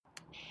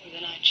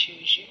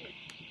choose you.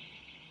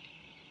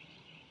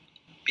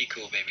 Be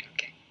cool, baby,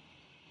 okay?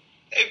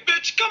 Hey,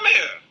 bitch, come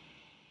here.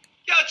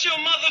 Got your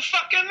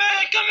motherfucking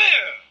man, come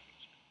here.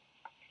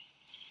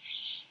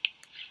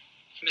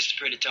 Mr.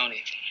 Pretty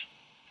Tony,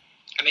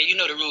 I mean, you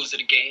know the rules of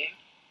the game.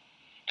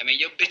 I mean,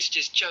 your bitch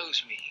just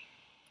chose me.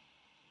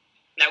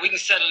 Now, we can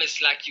settle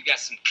this like you got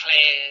some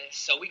class,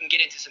 so we can get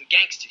into some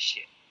gangster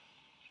shit.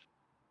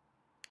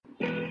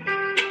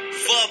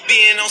 Fuck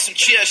being on some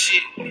chill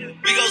shit.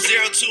 We go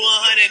 0 to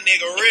 100,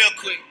 nigga, real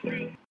quick.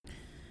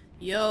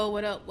 Yo,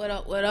 what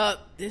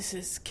up? This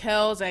is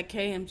Kels at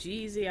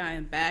KMGZ. I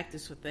am back.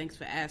 This is Thanks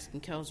for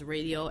Asking Kels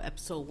Radio,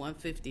 episode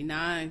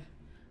 159.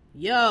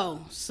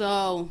 Yo,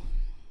 so,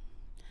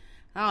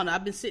 I don't know.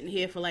 I've been sitting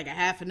here for like a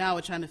half an hour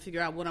trying to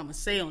figure out what I'm going to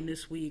say on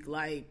this week.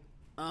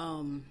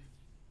 And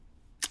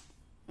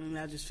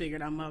I just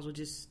figured I might as well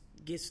just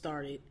get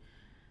started.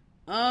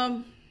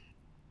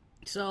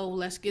 So,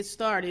 let's get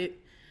started.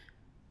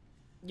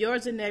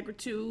 Yours in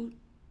negritude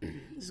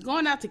is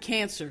going out to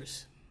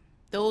Cancers.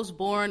 Those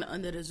born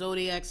under the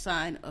zodiac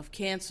sign of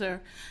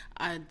Cancer,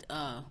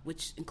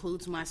 which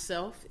includes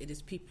myself. It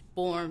is people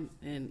born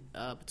in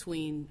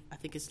between, I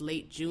think it's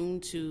late June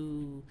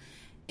to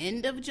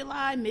end of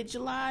July,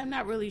 mid-July. I'm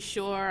not really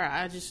sure.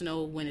 I just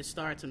know when it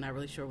starts. I'm not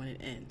really sure when it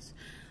ends.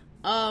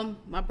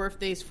 My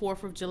birthday is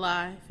 4th of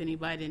July, if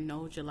anybody didn't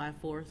know, July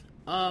 4th.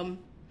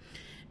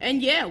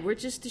 And yeah, we're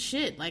just the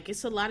shit. Like,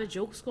 it's a lot of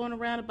jokes going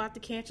around about the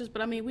Cancers,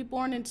 but I mean, we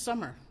born in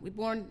summer. We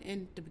born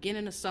in the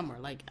beginning of summer.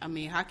 Like, I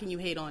mean, how can you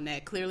hate on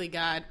that? Clearly,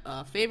 God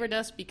favored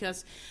us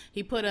because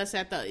He put us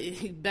at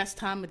the best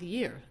time of the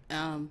year.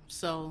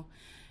 So,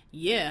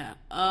 yeah.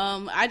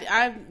 I'm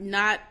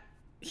not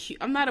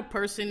a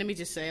person. Let me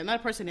just say, I'm not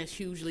a person that's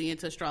hugely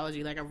into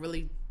astrology. Like, I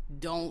really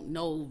don't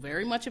know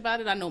very much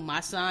about it. I know my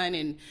sign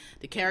and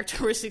the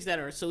characteristics that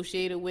are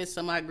associated with.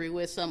 Some I agree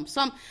with, some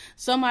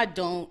I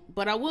don't.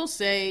 But I will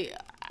say,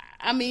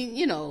 I mean,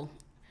 you know,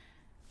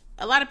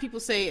 a lot of people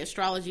say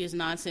astrology is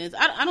nonsense.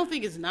 I don't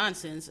think it's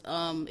nonsense.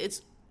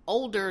 It's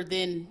older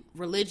than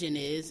religion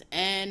is,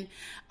 and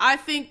I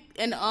think,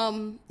 and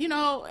you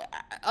know,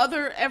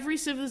 every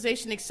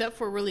civilization except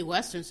for really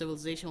Western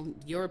civilization,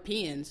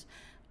 Europeans,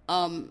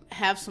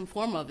 have some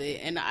form of it.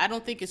 And I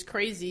don't think it's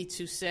crazy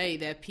to say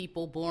that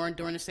people born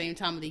during the same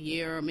time of the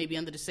year or maybe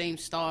under the same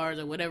stars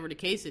or whatever the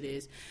case it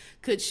is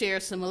could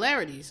share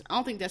similarities. I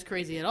don't think that's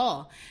crazy at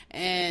all.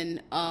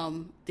 And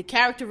the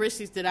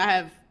characteristics that I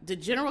have, the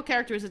general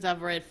characteristics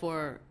I've read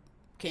for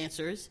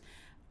Cancers,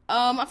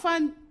 I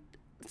find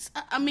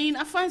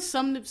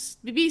some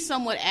to be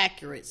somewhat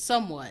accurate,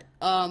 somewhat.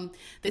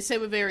 They say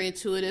we're very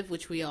intuitive,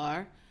 which we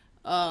are.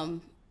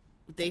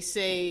 They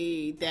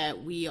say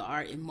that we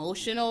are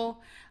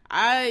emotional.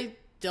 I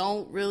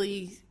don't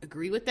really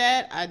agree with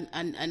that.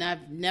 And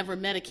I've never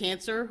met a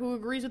Cancer who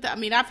agrees with that. I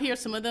mean, I've heard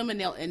some of them,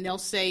 and they'll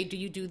say, "Do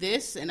you do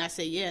this?" And I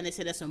say, "Yeah." And they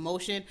say, "That's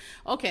emotion."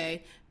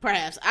 Okay,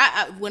 perhaps.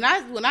 When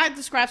I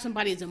describe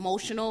somebody as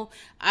emotional,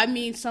 I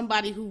mean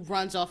somebody who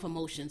runs off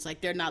emotions.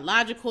 Like, they're not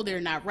logical, they're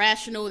not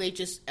rational. They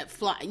just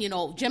fly. You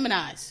know,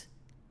 Geminis,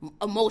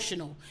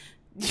 emotional.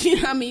 You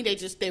know what I mean?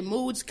 Their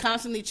moods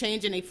constantly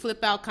change and they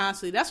flip out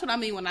constantly. That's what I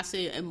mean when I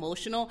say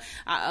emotional.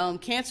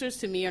 Cancers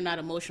to me are not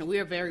emotional. We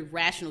are very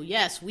rational.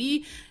 Yes,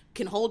 we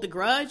can hold a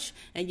grudge,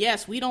 and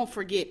yes, we don't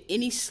forget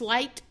any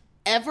slight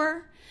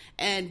ever,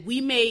 and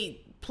we may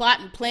plot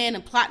and plan,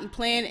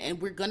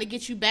 and we're going to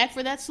get you back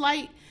for that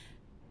slight,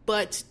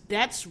 but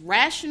that's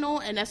rational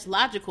and that's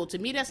logical. To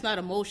me, that's not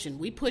emotion.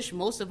 We push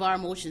most of our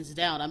emotions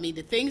down. I mean,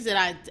 the things that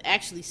I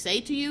actually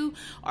say to you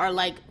are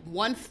like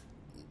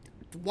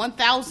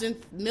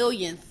 1,000th,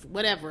 millionth,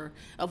 whatever,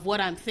 of what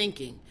I'm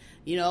thinking.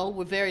 You know,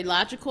 we're very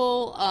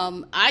logical.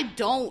 I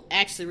don't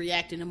actually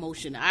react in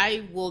emotion.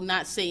 I will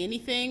not say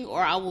anything,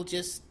 or I will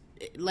just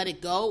let it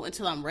go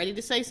until I'm ready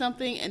to say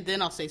something, and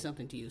then I'll say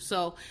something to you.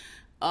 So,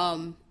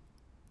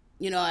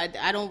 you know,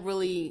 I don't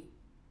really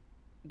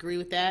agree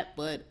with that,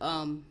 but,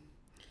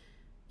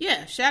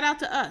 yeah, shout out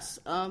to us,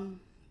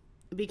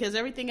 because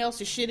everything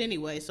else is shit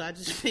anyway, so I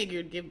just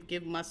figured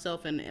give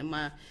myself and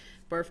my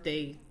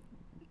birthday.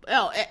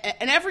 Oh,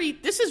 and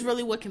this is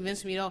really what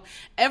convinced me, though.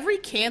 Every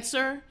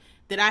Cancer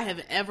that I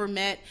have ever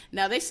met,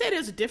 now they say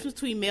there's a difference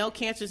between male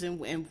Cancers and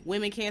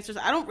women Cancers.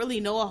 I don't really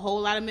know a whole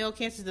lot of male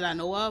Cancers that I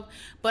know of,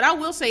 but I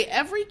will say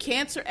every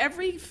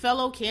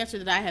fellow Cancer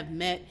that I have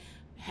met,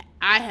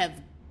 I have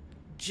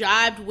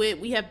jibed with.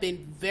 We've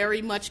been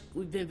very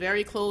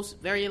close,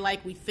 very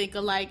alike, we think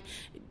alike.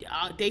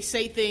 They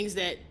say things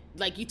that,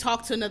 like, you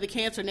talk to another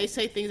Cancer and they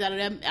say things out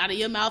of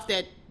your mouth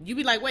that you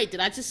be like, wait,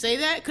 did I just say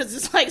that? Because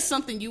it's like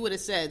something you would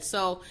have said.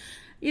 So,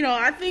 you know,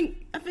 I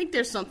think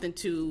there's something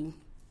to,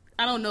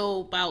 I don't know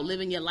about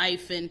living your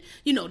life, and,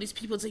 you know, these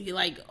people tell you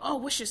like, oh,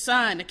 what's your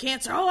sign? A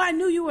Cancer? Oh, I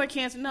knew you were a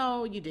Cancer.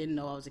 No, you didn't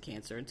know I was a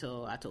Cancer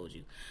until I told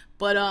you.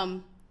 But,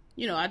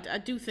 you know, I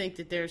do think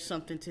that there's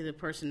something to the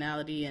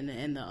personality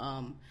and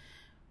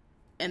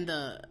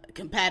the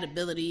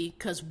compatibility,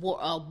 because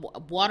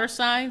water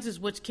signs is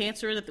what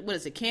Cancer is. What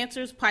is it?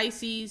 Cancers,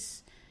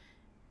 Pisces,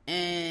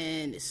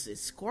 And it's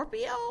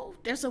Scorpio.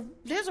 There's a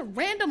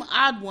random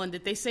odd one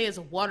that they say is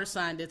a water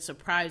sign that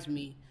surprised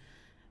me.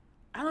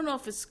 I don't know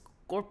if it's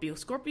Scorpio.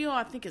 Scorpio,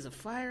 I think, is a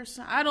fire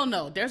sign. I don't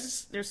know.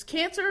 There's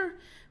Cancer,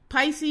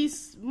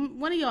 Pisces.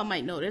 One of y'all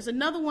might know. There's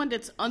another one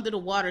that's under the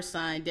water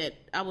sign that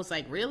I was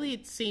like, really?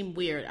 It seemed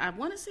weird. I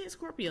want to say it's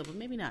Scorpio, but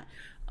maybe not.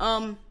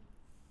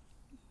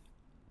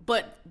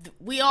 But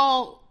we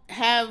all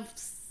have.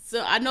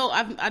 So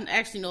I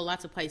actually know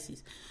lots of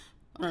Pisces.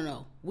 I don't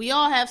know. We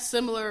all have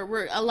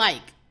we're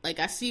alike. Like,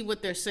 I see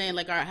what they're saying,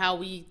 like how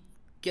we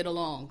get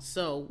along.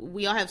 So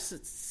we all have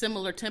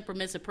similar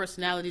temperaments and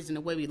personalities in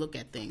the way we look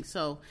at things.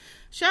 So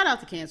shout out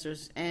to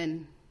Cancers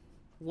and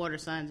water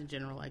signs in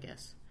general, I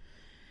guess.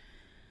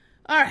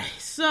 All right,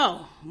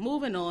 so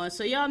moving on.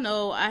 So y'all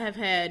know I have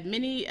had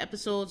many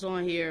episodes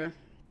on here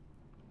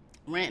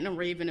ranting and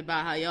raving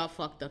about how y'all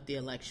fucked up the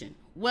election.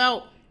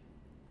 Well,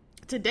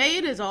 today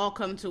it has all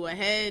come to a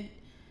head.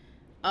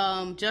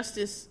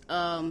 Justice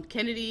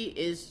Kennedy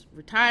is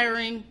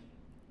retiring,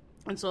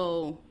 and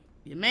so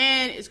your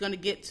man is going to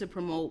get to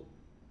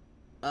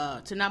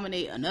to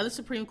nominate another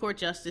Supreme Court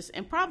justice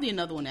and probably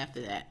another one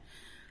after that.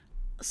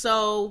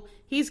 So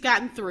he's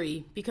gotten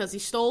 3 because they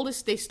stole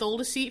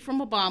the seat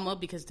from Obama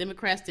because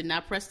Democrats did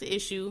not press the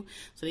issue.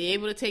 So they're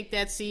able to take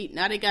that seat.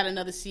 Now they got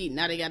another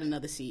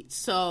seat.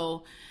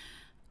 So,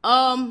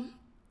 I'm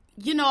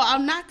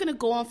not going to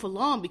go on for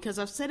long because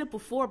I've said it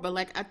before, but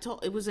like I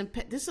told, it was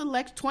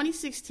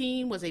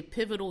 2016 was a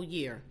pivotal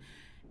year.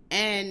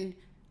 And,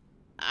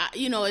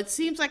 it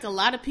seems like a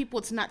lot of people,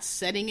 it's not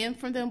setting in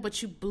for them,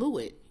 but you blew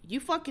it. You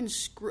fucking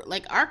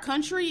like our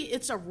country,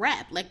 it's a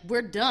wrap. Like,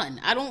 we're done.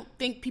 I don't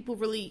think people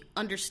really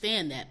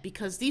understand that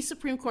because these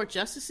Supreme Court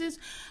justices,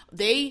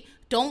 they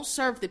don't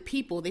serve the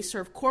people. They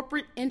serve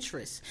corporate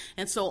interests.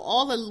 And so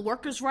all the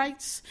workers'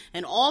 rights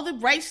and all the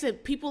rights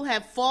that people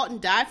have fought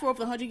and died for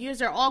over 100 years,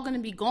 they're all going to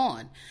be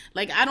gone.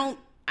 Like, I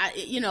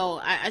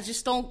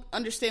just don't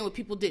understand what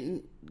people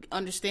didn't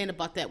understand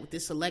about that with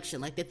this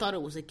election. Like, they thought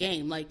it was a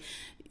game. Like,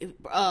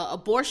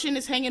 abortion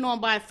is hanging on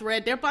by a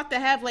thread. They're about to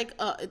have like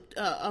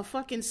a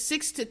fucking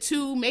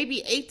 6-2,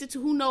 maybe 8-2,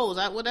 who knows?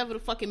 Whatever the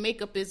fucking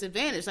makeup is,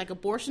 advantage. Like,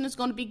 abortion is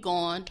going to be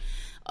gone.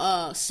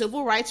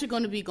 Civil rights are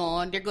going to be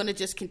gone. They're going to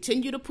just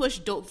continue to push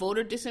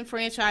voter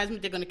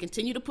disenfranchisement. They're going to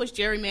continue to push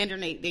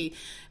gerrymandering. They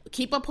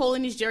keep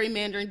upholding these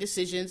gerrymandering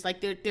decisions.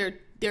 Like,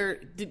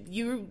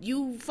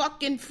 you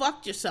fucking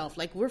fucked yourself.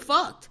 Like, we're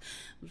fucked.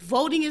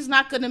 Voting is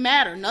not going to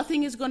matter.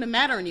 Nothing is going to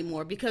matter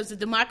anymore because the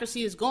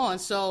democracy is gone.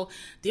 So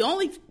the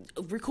only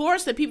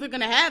recourse that people are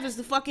going to have is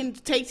to fucking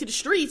take to the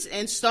streets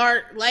and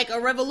start like a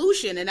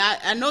revolution. And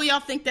I know y'all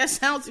think that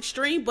sounds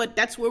extreme, but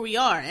that's where we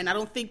are. And I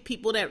don't think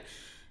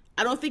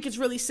it's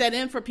really set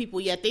in for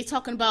people yet. They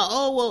talking about,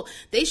 oh, well,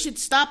 they should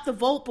stop the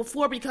vote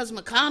before because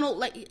McConnell,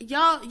 like,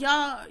 y'all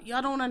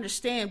don't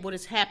understand what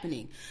is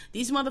happening.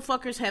 These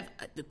motherfuckers have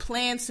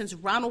planned since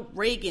Ronald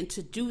Reagan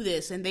to do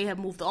this, and they have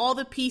moved all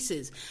the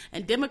pieces,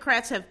 and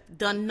Democrats have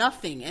done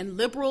nothing, and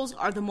liberals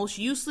are the most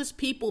useless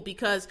people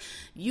because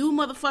you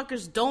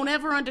motherfuckers don't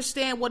ever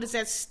understand what is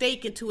at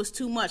stake until it's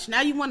too much.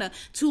 Now you want to,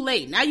 too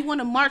late. Now you want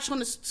to march on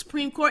the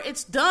Supreme Court.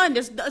 It's done.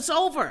 It's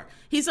over.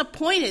 He's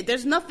appointed.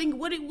 There's nothing.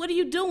 What are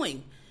you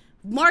doing?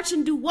 March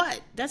and do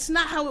what? That's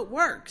not how it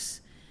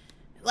works.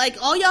 Like,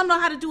 all y'all know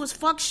how to do is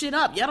fuck shit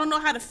up. Y'all don't know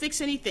how to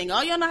fix anything.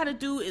 All y'all know how to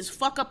do is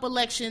fuck up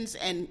elections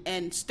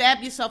and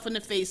stab yourself in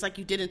the face like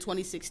you did in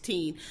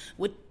 2016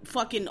 with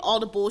fucking all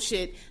the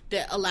bullshit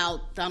that allowed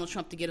Donald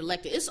Trump to get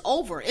elected. It's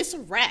over. It's a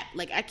wrap.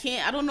 Like,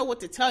 I don't know what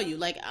to tell you.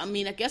 Like, I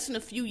mean, I guess in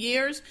a few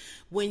years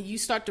when you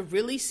start to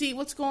really see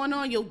what's going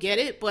on, you'll get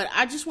it. But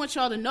I just want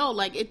y'all to know,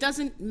 like, it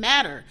doesn't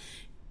matter.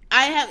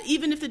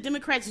 Even if the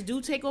Democrats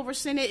do take over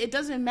Senate, it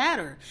doesn't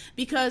matter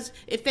because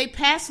if they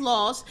pass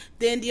laws,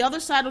 then the other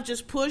side will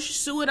just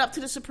sue it up to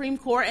the Supreme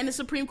Court, and the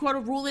Supreme Court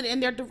will rule it in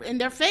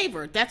their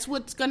favor. That's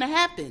what's going to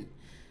happen.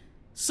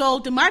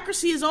 So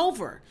democracy is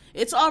over.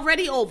 It's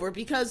already over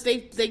because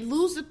they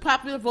lose the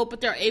popular vote,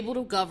 but they're able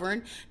to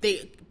govern.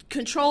 They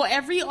control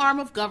every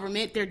arm of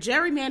government. They're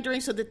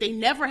gerrymandering so that they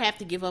never have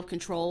to give up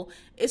control.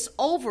 It's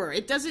over.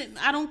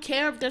 I don't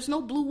care if there's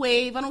no blue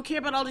wave. I don't care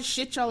about all this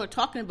shit y'all are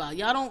talking about.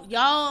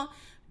 Y'all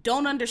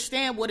don't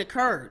understand what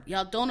occurred.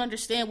 Y'all don't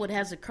understand what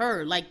has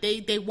occurred. Like,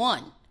 they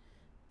won.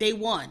 They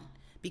won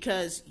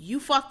because you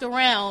fucked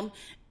around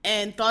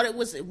and thought it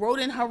wrote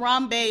in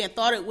Harambe and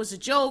thought it was a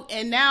joke,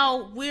 and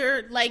now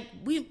we're like,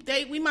 we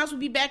might as well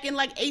be back in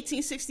like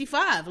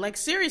 1865. Like,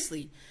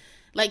 seriously.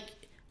 Like,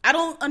 I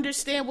don't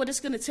understand what it's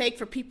going to take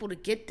for people to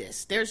get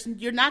this.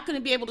 You're not going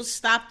to be able to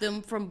stop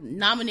them from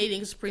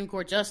nominating a Supreme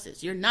Court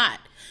justice. You're not.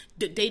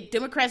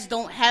 Democrats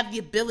don't have the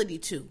ability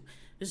to.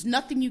 There's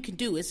nothing you can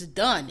do. It's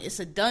done. It's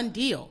a done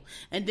deal.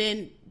 And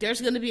then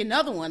there's going to be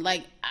another one.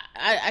 Like,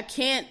 I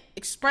can't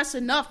express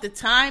enough. The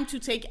time to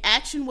take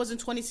action was in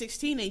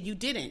 2016, and you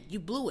didn't.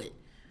 You blew it.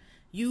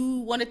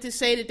 You wanted to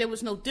say that there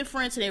was no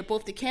difference, and they're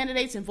both the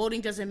candidates, and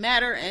voting doesn't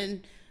matter,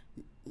 and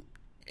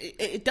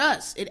it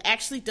does. It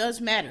actually does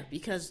matter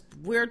because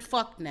we're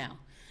fucked now.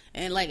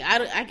 And like,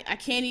 I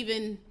can't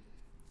even,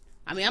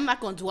 I mean, I'm not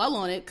going to dwell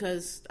on it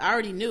because I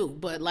already knew,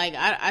 but like,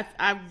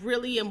 I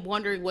really am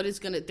wondering what is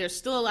going to, there's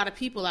still a lot of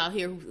people out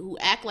here who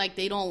act like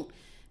they don't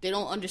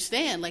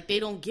understand, like they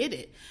don't get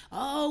it.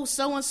 Oh,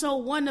 so-and-so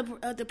won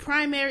the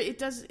primary.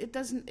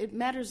 It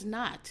matters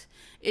not.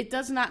 It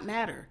does not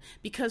matter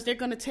because they're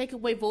going to take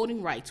away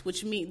voting rights,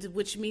 which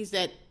means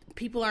that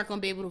people aren't going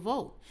to be able to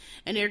vote,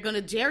 and they're going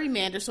to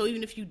gerrymander. So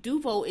even if you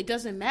do vote, it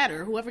doesn't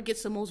matter. Whoever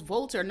gets the most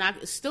votes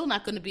is still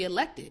not going to be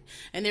elected,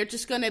 and they're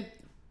just going to.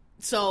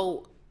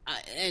 So,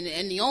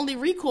 and the only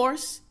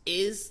recourse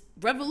is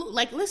revolution.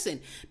 Like,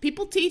 listen,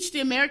 people teach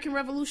the American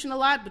Revolution a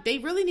lot, but they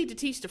really need to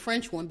teach the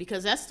French one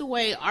because that's the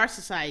way our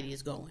society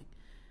is going.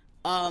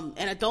 And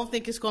I don't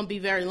think it's going to be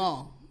very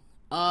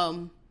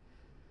long.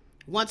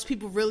 Once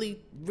people really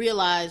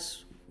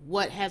realize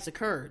what has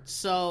occurred.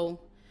 So,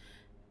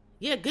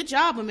 yeah, good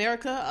job,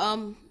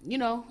 America. You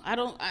know, I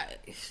don't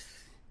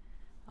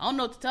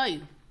know what to tell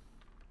you.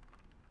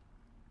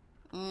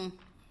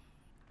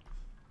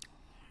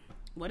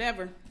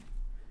 Whatever.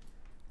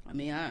 I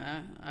mean,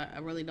 I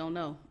really don't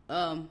know.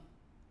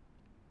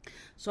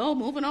 So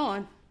moving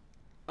on.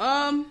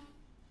 Let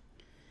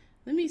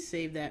me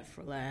save that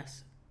for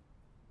last.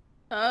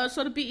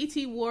 So the BET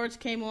Awards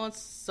came on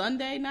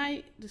Sunday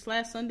night, this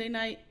last Sunday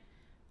night.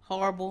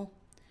 Horrible.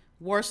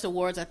 Worst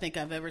awards I think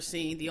I've ever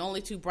seen. The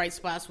only two bright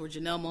spots were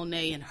Janelle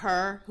Monáe and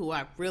Her, who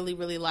I really,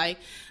 really like.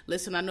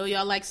 Listen, I know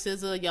y'all like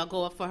SZA. Y'all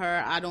go up for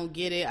her. I don't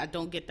get it. I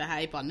don't get the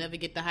hype. I'll never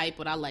get the hype,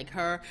 but I like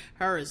her.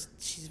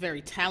 She's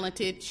very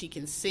talented. She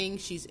can sing.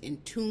 She's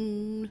in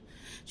tune.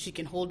 She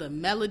can hold a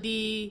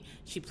melody.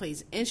 She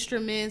plays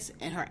instruments,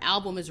 and her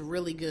album is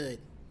really good.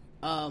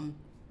 And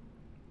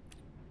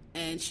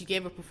she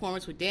gave a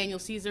performance with Daniel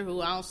Caesar, who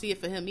I don't see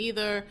it for him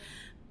either.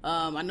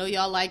 I know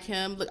y'all like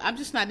him. Look, I'm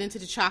just not into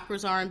the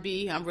Chakras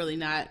R&B. I'm really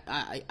not.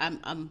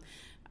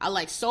 I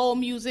like soul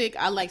music.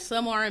 I like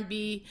some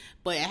R&B,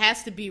 but it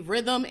has to be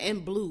rhythm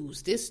and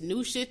blues. This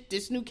new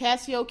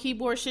Casio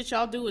keyboard shit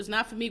y'all do is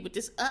not for me. But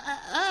this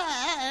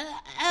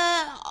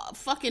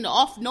fucking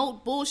off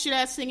note bullshit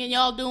ass singing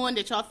y'all doing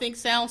that y'all think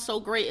sounds so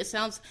great, it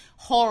sounds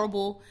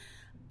horrible.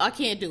 I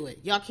can't do it.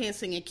 Y'all can't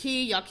sing in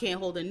key. Y'all can't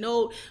hold a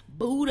note.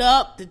 Boot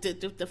up.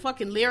 The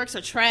fucking lyrics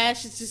are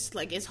trash. It's just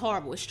like, it's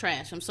horrible. It's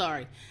trash. I'm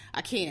sorry.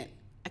 I can't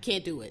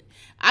do it.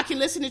 I can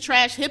listen to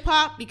trash hip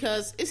hop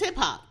because it's hip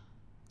hop.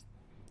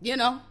 You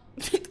know,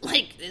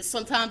 like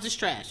sometimes it's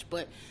trash,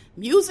 but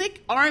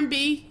music,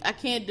 R&B, I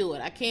can't do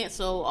it. I can't.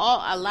 So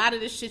a lot of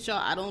this shit, y'all,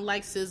 I don't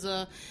like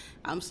SZA.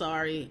 I'm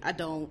sorry. I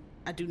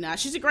do not.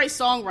 She's a great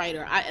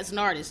songwriter. As an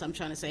artist, I'm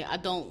trying to say, I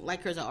don't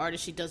like her as an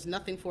artist. She does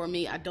nothing for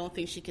me. I don't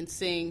think she can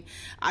sing.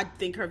 I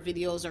think her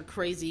videos are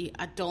crazy.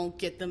 I don't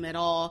get them at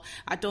all.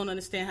 I don't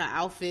understand her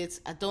outfits.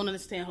 I don't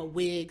understand her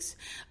wigs.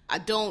 I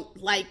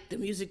don't like the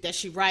music that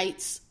she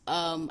writes.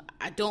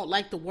 I don't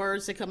like the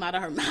words that come out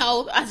of her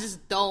mouth. I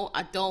just don't.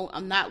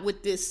 I'm not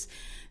with this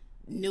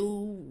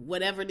new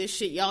whatever this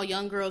shit y'all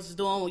young girls is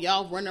doing when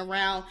y'all running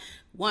around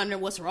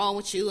wondering what's wrong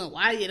with you and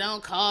why you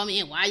don't call me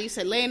and why you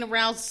say laying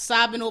around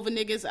sobbing over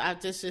niggas.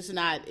 That's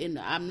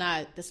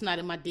not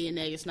in my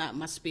DNA. It's not in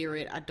my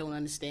spirit. I don't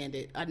understand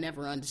it. I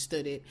never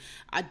understood it.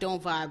 I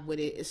don't vibe with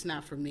it. It's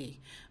not for me.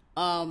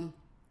 I'm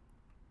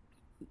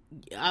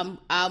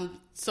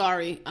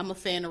sorry. I'm a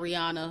fan of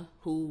Rihanna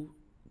who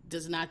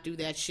does not do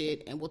that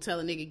shit and will tell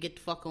a nigga get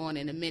the fuck on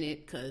in a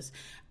minute because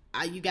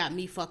you got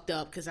me fucked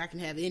up because I can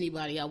have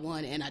anybody I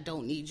want and I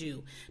don't need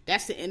you.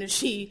 That's the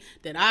energy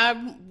that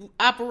I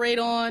operate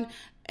on,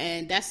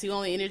 and that's the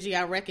only energy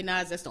I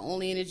recognize. That's the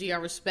only energy I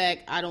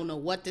respect. I don't know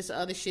what this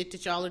other shit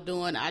that y'all are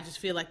doing. I just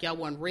feel like y'all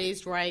weren't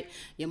raised right.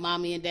 Your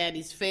mommy and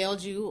daddies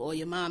failed you, or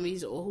your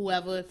mommies or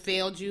whoever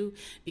failed you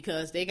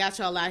because they got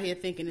y'all out here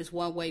thinking it's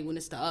one way when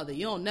it's the other.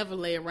 You don't never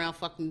lay around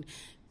fucking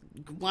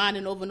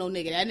whining over no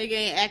nigga. That nigga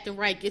ain't acting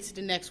right. Get to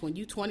the next one.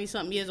 You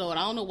 20-something years old.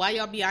 I don't know why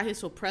y'all be out here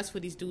so pressed for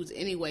these dudes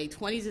anyway.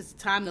 20s is the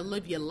time to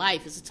live your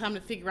life. It's the time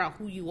to figure out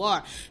who you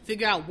are.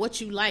 Figure out what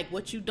you like,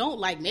 what you don't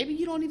like. Maybe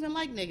you don't even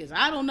like niggas.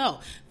 I don't know.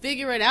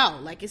 Figure it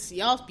out. Like, it's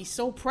y'all be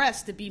so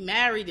pressed to be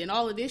married and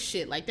all of this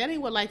shit. Like, that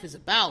ain't what life is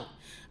about.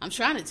 I'm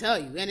trying to tell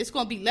you. And it's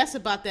going to be less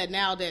about that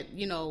now that,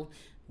 you know,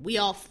 we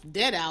all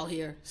dead out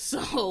here.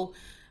 So,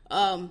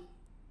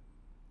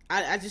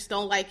 I just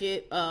don't like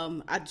it.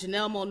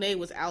 Janelle Monáe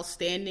was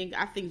outstanding.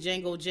 I think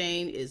Django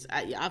Jane is,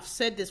 I've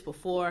said this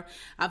before,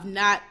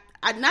 not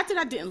that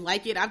I didn't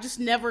like it, I've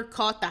just never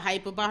caught the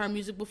hype about her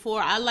music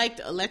before. I liked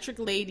Electric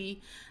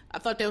Lady. I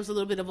thought that was a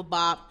little bit of a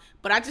bop,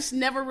 but I just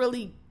never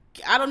really,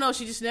 I don't know,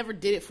 she just never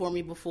did it for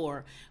me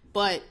before.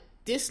 But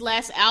this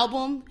last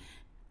album,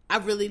 I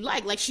really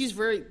like she's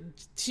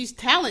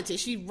talented.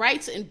 She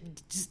writes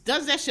and just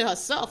does that shit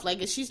herself.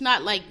 Like, she's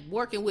not like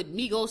working with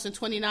Migos and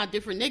 29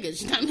 different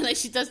niggas. You know what I mean? Like,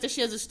 she does that.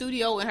 She has a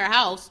studio in her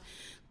house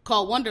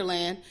called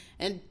Wonderland,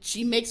 and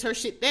she makes her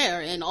shit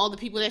there. And all the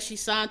people that she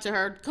signed to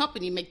her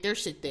company make their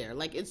shit there.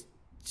 Like,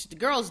 the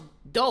girl's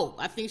dope.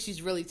 I think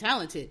she's really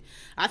talented.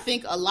 I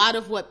think a lot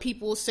of what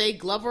people say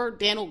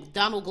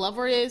Donald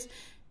Glover is,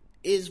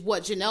 is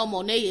what Janelle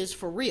Monáe is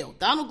for real.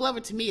 Donald Glover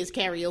to me is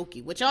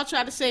karaoke. What y'all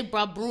try to say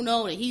about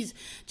Bruno and he's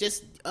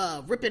just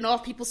ripping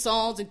off people's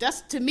songs, and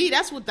to me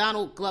that's what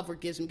Donald Glover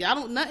gives me.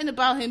 Nothing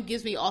about him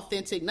gives me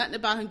authentic. Nothing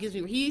about him gives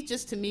me. He's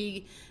just to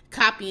me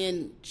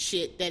copying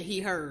shit that he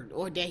heard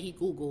or that he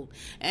Googled.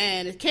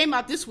 And it came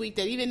out this week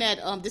that even that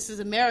This Is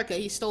America,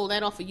 he stole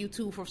that off of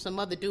YouTube from some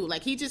other dude.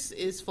 Like, he just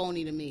is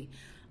phony to me.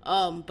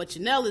 But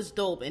Janelle is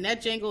dope, and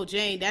that Django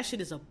Jane, that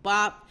shit is a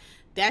bop.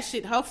 That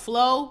shit, her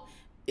flow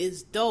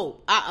is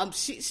dope.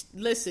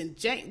 Listen,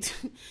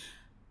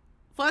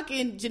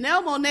 fucking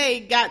Janelle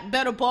Monáe got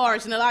better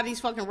bars than a lot of these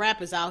fucking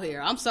rappers out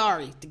here. I'm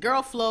sorry. The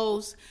girl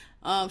flows.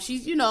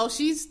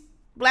 She's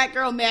black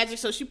girl magic,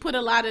 so she put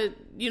a lot of,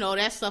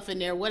 that stuff in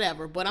there,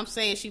 whatever. But I'm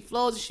saying she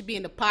flows and she be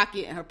in the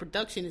pocket, and her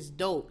production is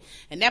dope.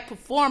 And that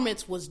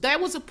performance was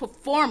a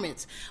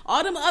performance.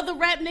 All them other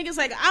rap niggas,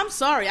 like, I'm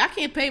sorry, I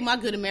can't pay my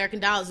good American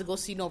dollars to go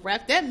see no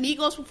rap. That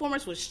Migos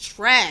performance was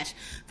trash.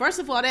 First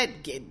of all,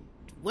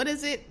 what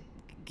is it?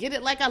 Get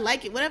It Like I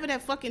Like It, whatever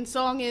that fucking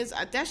song is,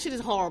 that shit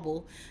is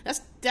horrible.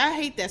 I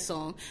hate that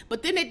song.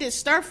 But then they did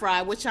Stir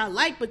Fry, which I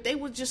like, but they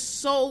were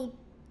just so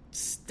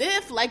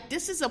stiff. Like,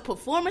 this is a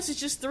performance. It's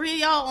just three of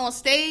y'all on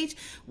stage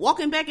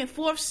walking back and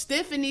forth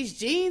stiff in these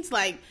jeans.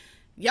 Like,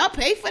 y'all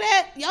pay for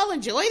that? Y'all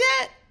enjoy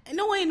that? And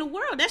no way in the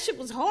world. That shit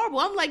was horrible.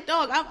 I'm like,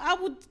 dog, I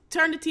would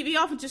turn the TV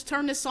off and just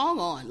turn this song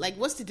on. Like,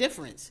 what's the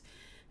difference?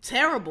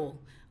 Terrible.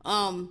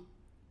 I'm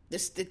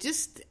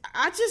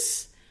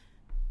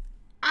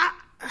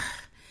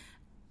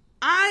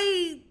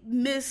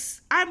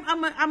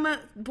a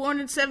born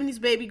in the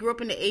 70s baby, grew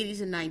up in the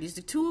 80s and 90s,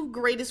 the two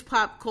greatest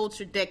pop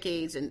culture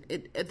decades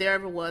there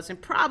ever was,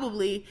 and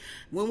probably,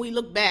 when we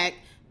look back,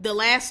 the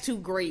last two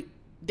great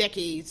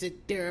decades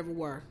that there ever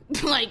were.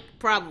 Like,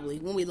 probably,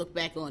 when we look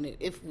back on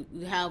it,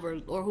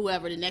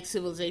 whoever the next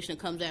civilization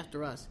comes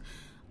after us.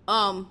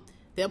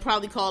 They'll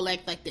probably call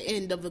like the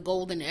end of the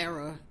golden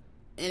era,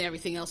 and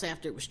everything else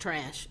after it was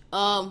trash.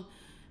 But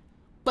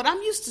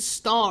I'm used to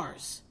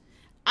stars.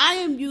 I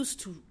am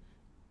used to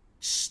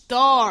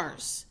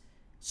stars,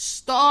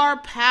 star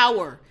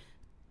power,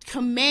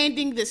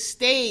 commanding the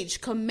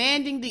stage,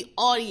 commanding the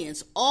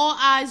audience, all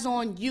eyes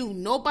on you.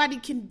 Nobody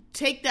can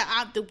take that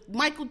out.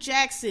 Michael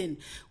Jackson,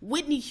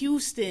 Whitney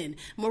Houston,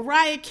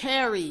 Mariah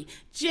Carey,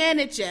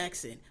 Janet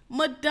Jackson,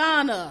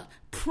 Madonna,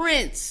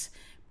 Prince,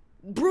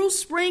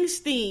 Bruce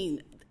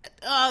Springsteen,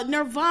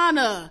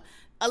 Nirvana,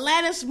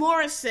 Alanis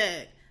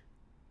Morissette,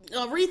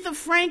 Aretha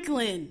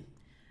Franklin,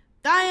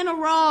 Diana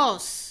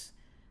Ross,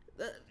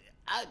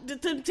 the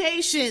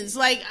Temptations.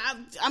 Like,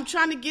 I'm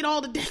trying to get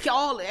all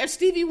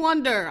Stevie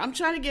Wonder. I'm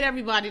trying to get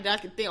everybody that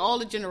I can think, all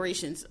the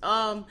generations.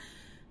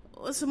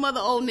 What's some other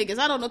old niggas?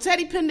 I don't know.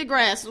 Teddy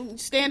Pendergrass,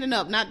 standing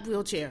up, not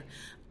wheelchair.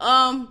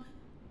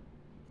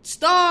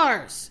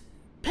 Stars.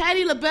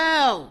 Patti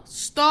LaBelle.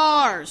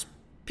 Stars.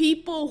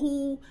 People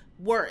who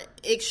were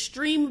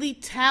extremely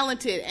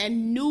talented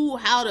and knew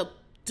how to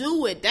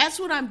do it. That's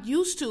what I'm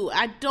used to.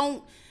 I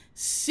don't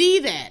see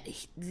that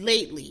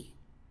lately.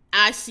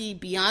 I see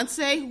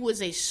Beyonce, who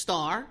is a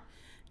star.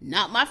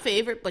 Not my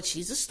favorite, but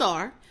she's a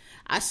star.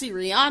 I see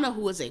Rihanna,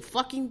 who is a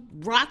fucking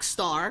rock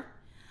star.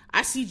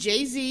 I see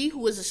Jay-Z,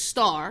 who is a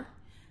star.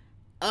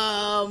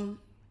 Janelle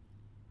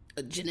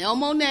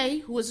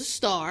Monáe, who is a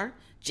star.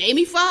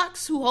 Jamie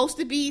Foxx, who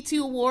hosted BET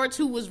Awards,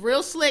 who was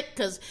real slick,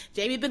 because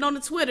Jamie been on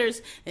the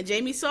Twitters, and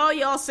Jamie saw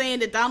y'all saying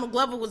that Donald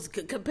Glover was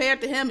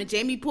compared to him, and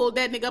Jamie pulled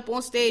that nigga up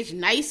on stage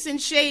nice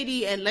and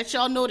shady and let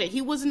y'all know that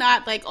he was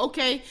not. Like,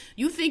 okay,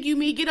 you think you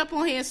me, get up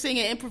on here and sing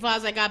and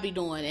improvise like I be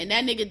doing. And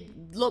that nigga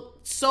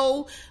looked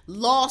so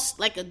lost,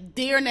 like a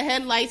deer in the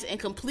headlights, and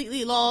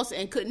completely lost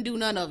and couldn't do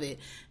none of it.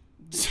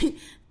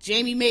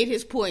 Jamie made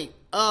his point.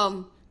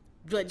 But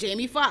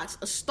Jamie Foxx,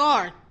 a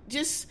star,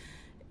 just...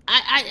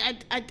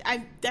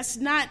 that's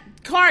not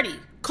Cardi.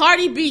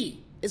 Cardi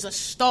B is a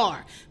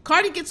star.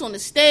 Cardi gets on the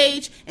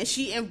stage and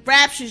she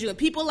enraptures you, and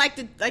people like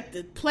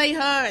to play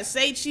her and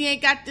say she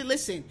ain't got to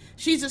listen.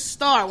 She's a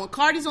star. When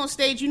Cardi's on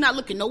stage, you're not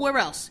looking nowhere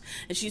else,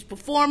 and she's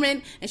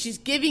performing and she's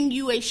giving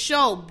you a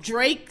show.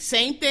 Drake,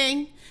 same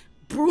thing.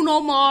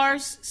 Bruno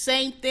Mars,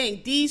 same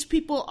thing. These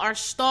people are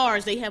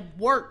stars. They have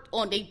worked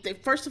on. They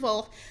first of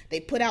all,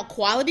 they put out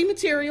quality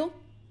material,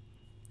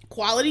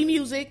 quality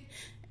music.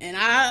 And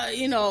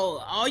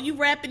all you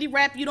rappity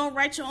rap, you don't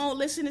write your own.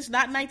 Listen, it's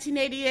not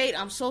 1988.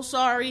 I'm so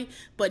sorry,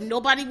 but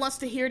nobody wants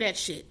to hear that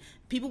shit.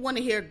 People want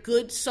to hear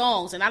good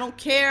songs, and I don't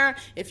care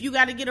if you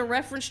got to get a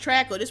reference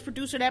track or this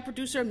producer, that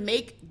producer.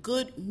 Make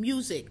good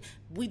music.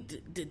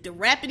 The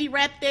rapidy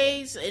rap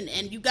days, and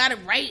you got to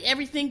write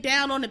everything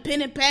down on a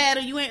pen and pad,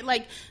 or you ain't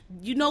like,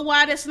 you know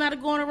why that's not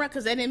going around?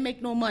 Because that didn't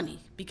make no money.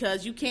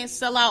 Because you can't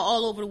sell out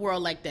all over the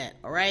world like that.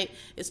 All right,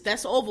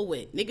 that's over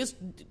with, niggas.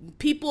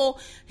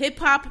 Hip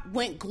hop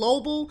went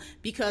global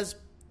because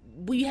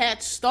we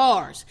had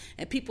stars,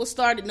 and people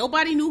started.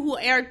 Nobody knew who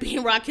Eric B.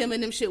 and Rakim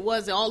and them shit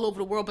was all over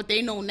the world, but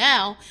they know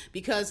now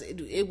because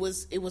it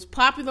was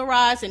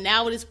popularized, and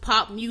now it is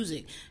pop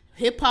music.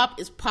 Hip hop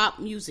is pop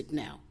music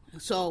now.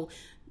 So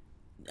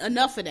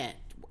enough of that.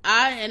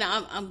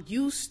 I'm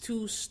used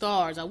to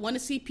stars. I want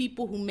to see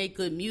people who make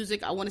good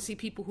music. I want to see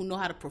people who know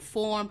how to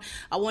perform.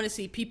 I want to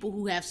see people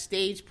who have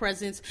stage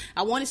presence.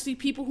 I want to see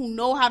people who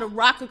know how to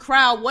rock a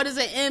crowd. What is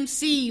an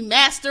MC?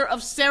 Master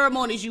of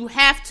ceremonies. You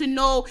have to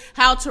know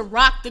how to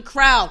rock the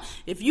crowd.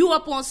 If you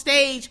up on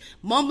stage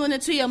mumbling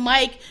into your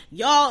mic,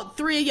 y'all,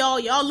 three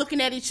of y'all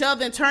looking at each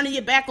other and turning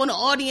your back on the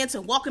audience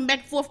and walking back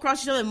and forth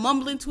across each other and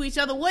mumbling to each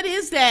other, what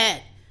is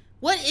that?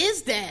 What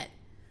is that?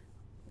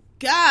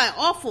 God,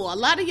 awful. A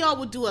lot of y'all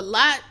would do a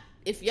lot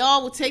if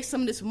y'all would take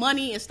some of this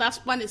money and stop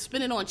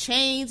spending on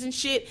chains and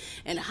shit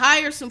and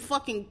hire some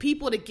fucking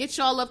people to get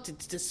y'all up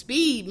to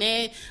speed,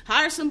 man.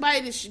 Hire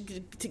somebody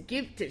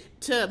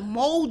to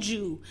mold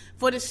you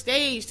for the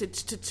stage,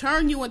 to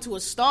turn you into a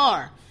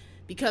star.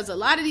 Because a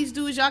lot of these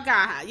dudes, y'all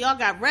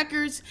got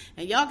records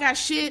and y'all got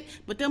shit,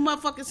 but them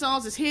motherfucking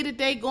songs is here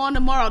today, gone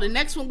tomorrow. The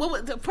next one, what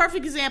was the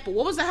perfect example?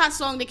 What was the hot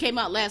song that came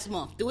out last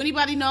month? Do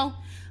anybody know?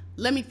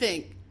 Let me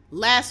think.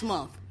 Last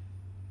month.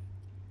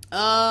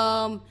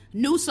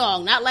 New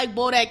song, not like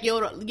Bodak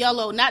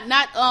Yellow,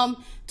 not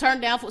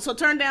Turn Down for, so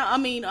Turn Down, I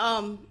mean,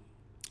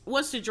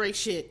 what's the Drake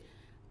shit?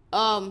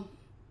 Whatever,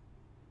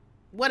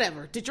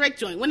 the Drake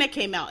joint, when that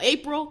came out,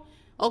 April?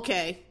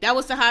 Okay, that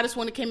was the hottest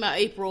one that came out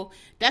April.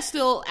 That's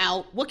still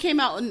out. What came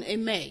out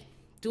in May?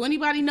 Do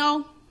anybody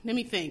know? Let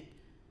me think.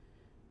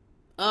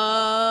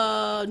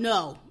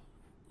 No.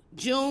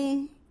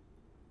 June.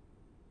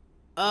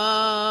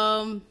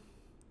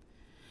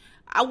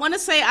 I want to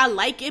say I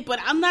like it, but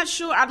I'm not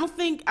sure. I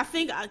think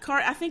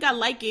I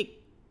like it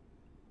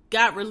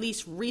got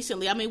released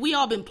recently. I mean, we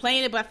all been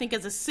playing it, but I think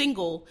as a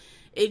single,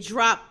 it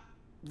dropped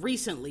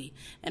recently.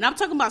 And I'm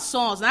talking about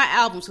songs, not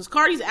albums, because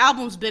Cardi's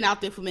album's been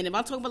out there for a minute. But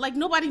I'm talking about, like,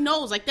 nobody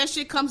knows. Like, that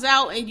shit comes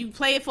out and you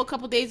play it for a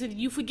couple days and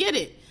you forget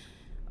it.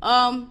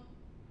 And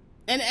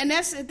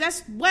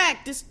that's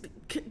whack. This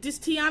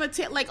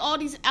Tiana, like, all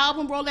these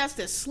album rollouts,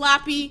 they're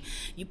sloppy.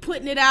 You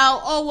putting it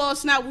out. Oh, well,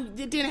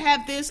 it didn't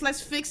have this.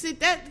 Let's fix it.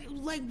 That,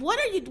 like, what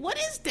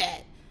is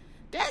that?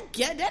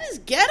 That is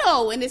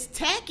ghetto, and it's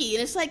tacky,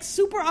 and it's, like,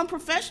 super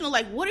unprofessional.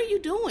 Like, what are you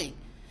doing?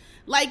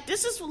 Like,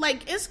 this is,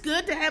 like, it's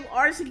good to have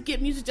artists who can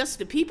get music just to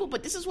the people,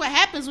 but this is what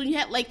happens when you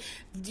have, like,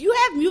 you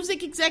have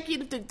music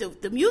executives.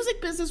 The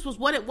music business was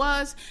what it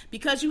was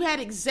because you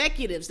had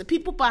executives, the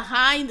people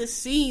behind the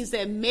scenes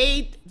that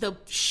made the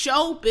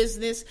show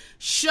business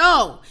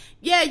show.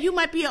 Yeah, you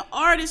might be an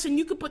artist and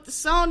you could put the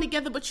song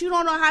together, but you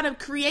don't know how to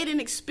create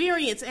an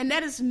experience, and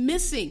that is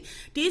missing.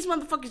 These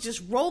motherfuckers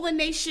just rolling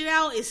their shit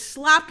out. It's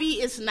sloppy.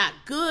 It's not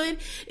good.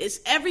 It's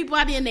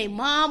everybody and their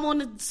mom on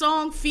the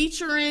song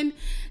featuring.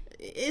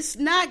 It's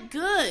not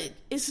good.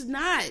 It's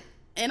not.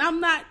 And I'm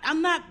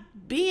not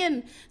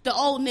being the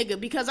old nigga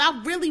because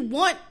I really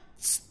want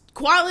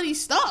quality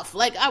stuff.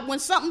 Like, when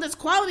something that's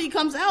quality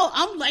comes out,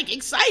 I'm, like,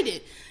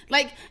 excited.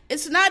 Like,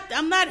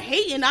 I'm not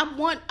hating.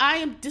 I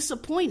am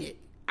disappointed.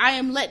 I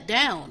am let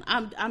down.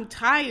 I'm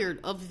tired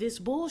of this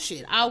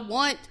bullshit. I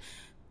want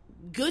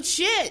good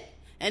shit.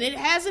 And it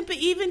hasn't been,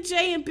 even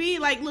J&B,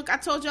 like, look, I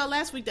told y'all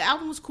last week, the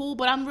album was cool,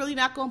 but I'm really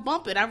not going to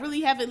bump it. I really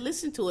haven't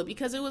listened to it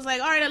because it was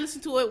like, all right, I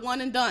listened to it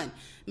one and done.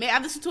 I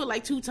listened to it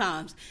like 2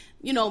 times,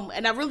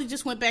 and I really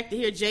just went back to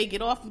hear Jay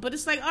get off. But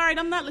it's like, all right,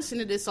 I'm not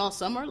listening to this all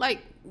summer.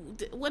 Like,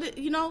 what,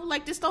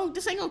 like, this ain't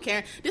going to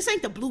carry. This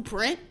ain't the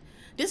blueprint.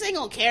 This ain't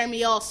going to carry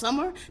me all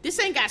summer. This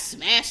ain't got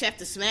smash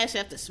after smash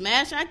after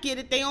smash. I get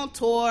it. They on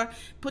tour,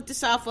 put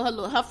this out for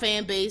her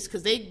fan base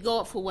because they go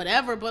up for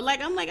whatever. But,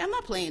 like, I'm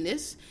not playing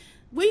this.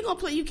 Where you gonna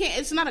play? You can't.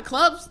 It's not a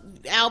club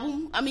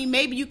album. I mean,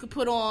 maybe you could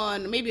put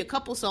on maybe a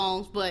couple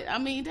songs, but I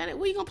mean,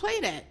 where you gonna play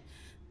that?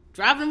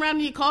 Driving around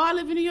in your car? I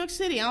live in New York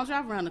City. I don't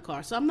drive around in the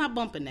car, so I'm not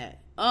bumping that.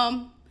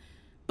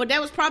 But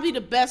that was probably the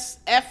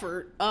best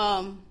effort.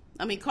 I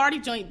mean, Cardi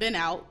joint been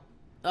out.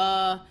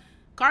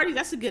 Cardi,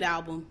 that's a good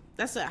album.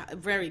 That's a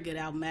very good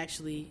album,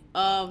 actually.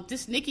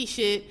 This Nicki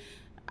shit,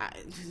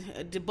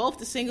 both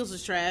the singles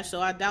is trash, so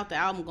I doubt the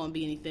album gonna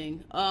be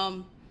anything.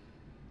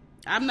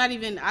 I'm not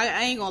even,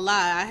 I ain't gonna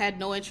lie, I had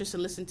no interest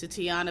in listening to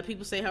Tiana.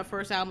 People say her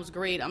first album was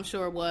great. I'm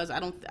sure it was.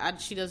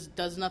 She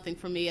does nothing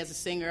for me as a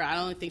singer. I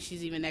don't think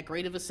she's even that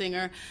great of a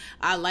singer.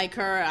 I like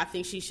her. I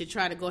think she should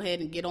try to go ahead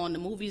and get on the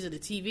movies or the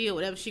TV or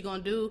whatever she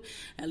gonna do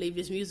and leave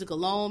this music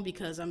alone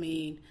because, I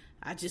mean,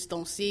 I just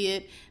don't see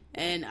it.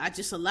 And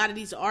a lot of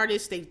these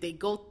artists, they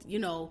go,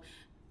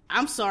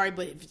 I'm sorry,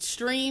 but if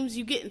streams,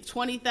 you getting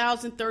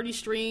 20,000, 30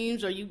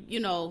 streams, or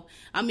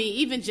I mean,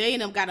 even Jay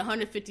and them got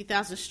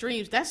 150,000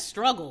 streams. That's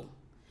struggle.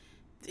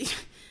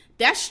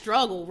 That's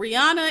struggle.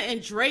 Rihanna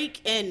and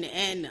Drake and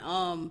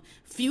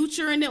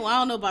Future and them. Well, I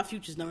don't know about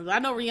Future's numbers. I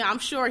know Rihanna. I'm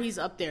sure he's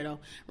up there though.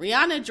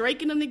 Rihanna and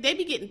Drake and them, they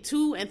be getting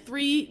 2 and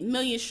 3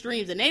 million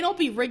streams, and they don't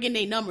be rigging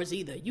their numbers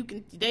either.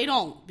 They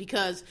don't,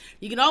 because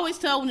you can always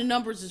tell when the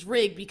numbers is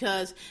rigged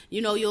because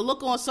you'll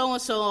look on so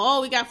and so.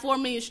 Oh, we got 4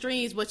 million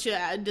streams, but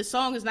the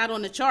song is not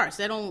on the charts.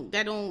 That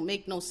don't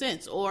make no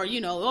sense. Or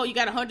oh, you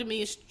got 100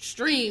 million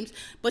streams,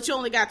 but you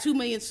only got 2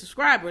 million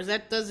subscribers.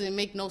 That doesn't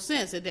make no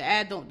sense.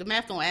 The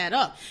math don't add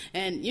up.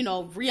 and you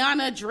know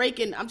Rihanna, Drake,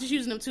 and I'm just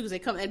using them too because they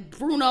come, and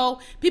Bruno,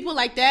 people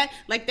like that,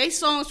 like they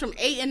songs from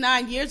 8 and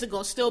 9 years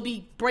ago still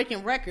be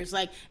breaking records.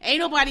 Like ain't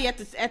nobody at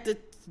the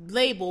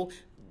label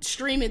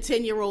streaming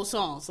 10-year-old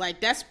songs. Like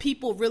that's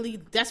people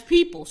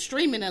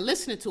streaming and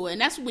listening to it,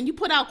 and that's when you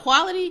put out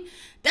quality,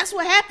 that's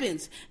what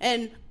happens.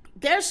 And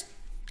there's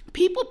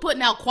people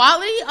putting out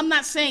quality. I'm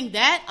not saying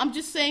that, I'm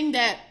just saying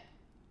that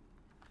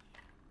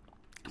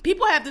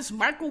people have this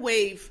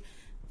microwave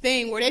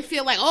thing where they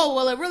feel like, oh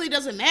well, it really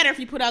doesn't matter if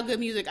you put out good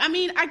music. I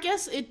mean, I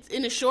guess it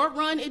in the short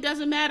run it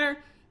doesn't matter,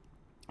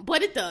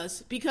 but it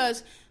does,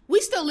 because we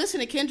still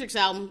listen to Kendrick's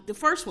album, the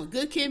first one,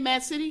 Good Kid,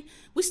 Mad City.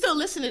 We still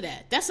listen to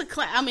that. That's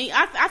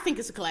I think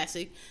it's a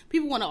classic.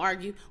 People want to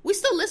argue. We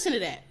still listen to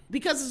that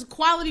because it's a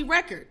quality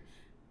record.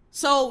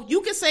 So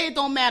you can say it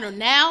don't matter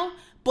now,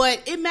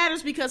 but it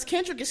matters because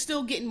Kendrick is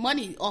still getting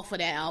money off of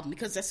that album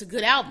because that's a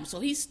good album.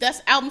 So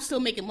that album's still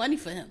making money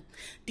for him.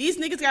 These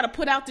niggas got to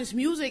put out this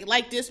music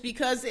like this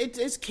because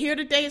it's here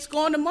today, it's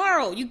gone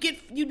tomorrow.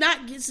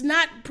 It's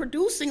not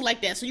producing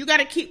like that. So you got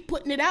to keep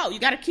putting it out.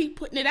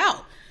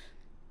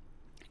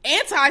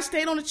 Anti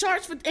stayed on the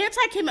charts.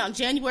 Anti came out in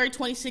January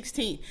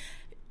 2016.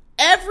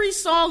 Every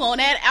song on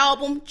that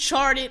album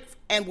charted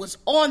and was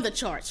on the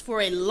charts for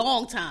a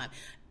long time.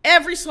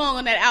 Every song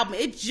on that album.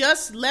 It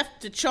just left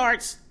the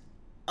charts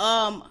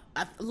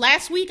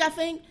last week, I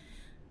think.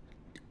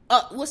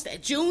 What's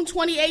that? June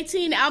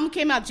 2018. The album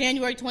came out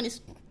January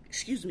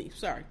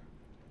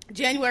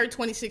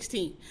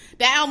 2016.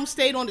 That album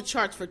stayed on the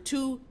charts for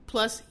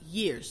 2+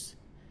 years.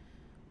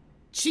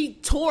 She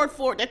toured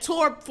for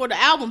the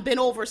album been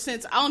over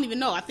since, I don't even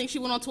know. I think she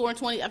went on tour in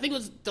she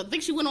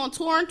went on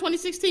tour in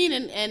 2016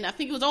 and I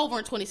think it was over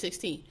in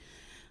 2016.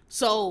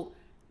 So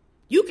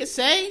you could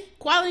say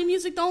quality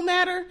music don't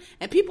matter,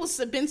 and people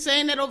have been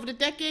saying that over the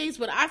decades,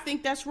 but I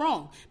think that's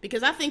wrong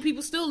because I think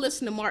people still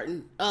listen to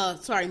Marvin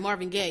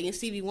Gaye and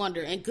Stevie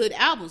Wonder and good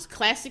albums,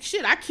 classic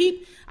shit. I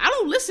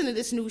don't listen to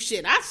this new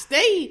shit. I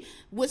stay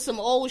with some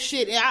old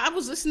shit. I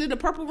was listening to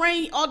Purple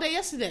Rain all day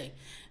yesterday.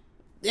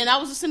 And I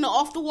was listening to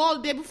Off the Wall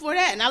the day before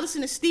that. And I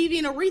listen to Stevie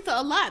and Aretha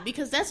a lot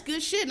because that's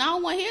good shit. And I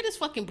don't want to hear this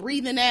fucking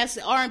breathing ass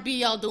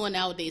R&B y'all doing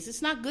nowadays.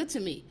 It's not good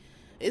to me.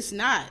 It's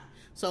not.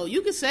 So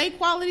you can say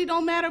quality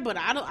don't matter, but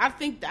I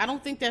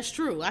don't think that's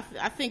true. I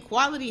think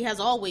quality has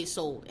always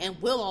sold and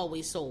will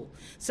always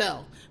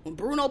sell. When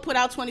Bruno put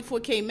out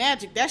 24K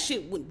Magic, that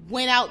shit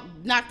went out,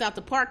 knocked out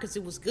the park because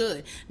it was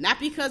good. Not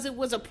because it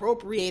was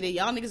appropriated.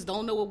 Y'all niggas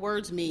don't know what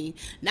words mean.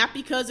 Not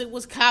because it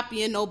was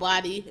copying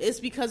nobody.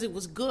 It's because it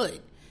was good.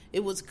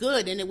 It was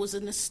good, and it was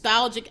a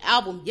nostalgic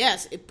album.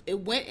 Yes, it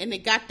went and it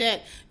got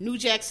that New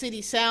Jack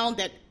City sound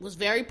that was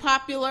very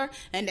popular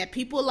and that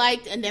people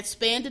liked and that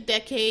spanned a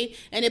decade,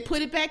 and it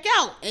put it back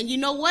out. And you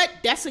know what?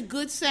 That's a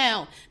good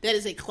sound. That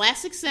is a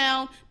classic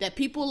sound that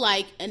people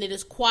like, and it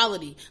is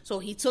quality. So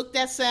he took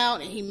that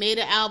sound and he made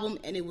an album,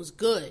 and it was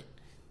good.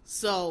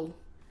 So,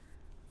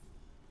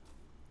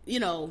 you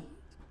know,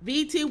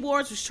 BET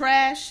Awards was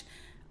trash.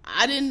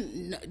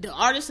 The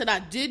artists that I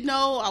did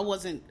know, I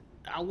wasn't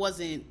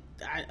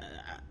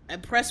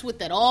impressed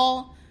with at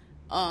all.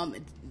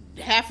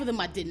 Half of them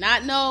I did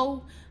not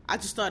know. I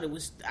just thought it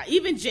was,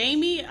 even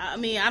Jamie, I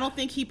mean, I don't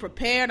think he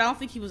prepared. I don't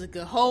think he was a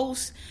good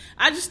host.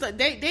 I just thought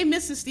they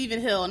missing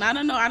Stephen Hill. And I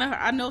don't know,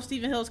 I know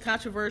Stephen Hill's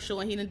controversial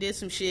and he done did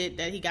some shit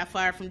that he got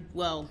fired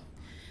 /resigned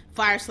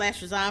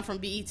from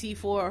BET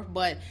for.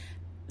 But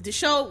the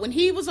show, when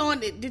he was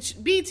on, the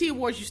BET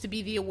Awards used to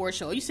be the award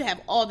show. It used to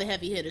have all the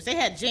heavy hitters. They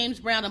had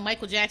James Brown and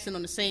Michael Jackson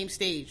on the same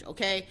stage,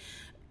 okay?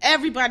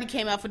 Everybody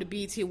came out for the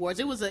BET Awards.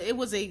 It was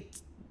a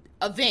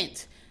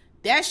event.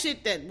 That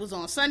shit that was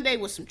on Sunday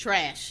was some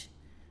trash.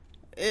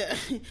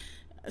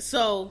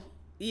 So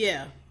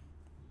yeah,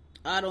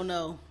 I don't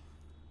know.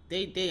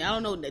 I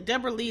don't know.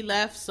 Deborah Lee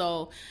left,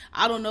 so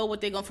I don't know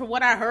what they're going. From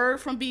what I heard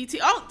from BET,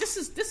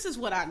 this is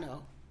what I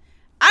know.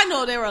 I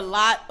know there are a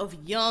lot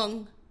of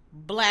young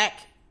black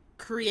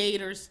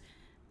creators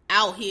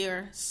out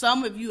here.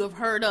 Some of you have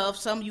heard of,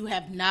 some of you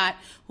have not,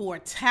 who are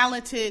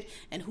talented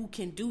and who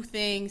can do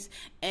things,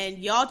 and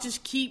y'all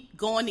just keep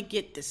going to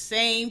get the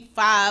same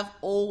 5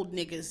 old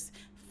niggas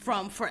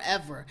from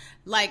forever.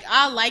 Like,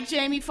 I like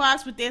Jamie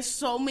Foxx, but there's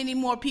so many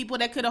more people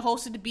that could have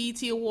hosted the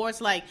BET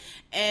Awards. Like,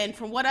 and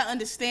from what I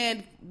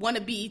understand, one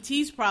of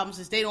BET's problems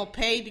is they don't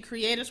pay the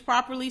creators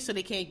properly, so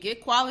they can't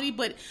get quality.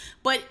 But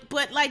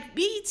like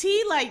BET,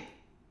 like,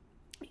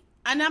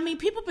 and I mean,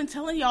 people have been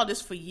telling y'all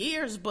this for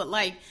years, but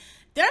like,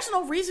 there's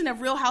no reason that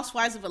Real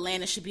Housewives of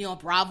Atlanta should be on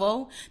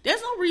Bravo. There's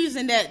no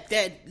reason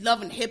that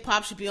Love and Hip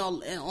Hop should be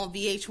on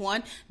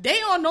VH1. They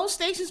on those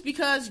stations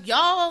because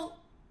y'all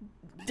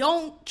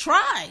don't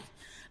try.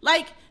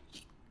 Like,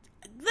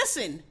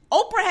 listen,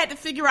 Oprah had to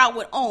figure out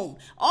what OWN.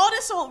 All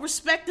this old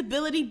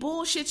respectability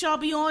bullshit y'all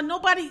be on,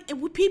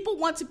 people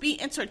want to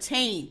be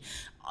entertained.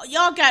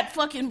 Y'all got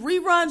fucking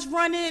reruns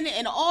running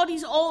and all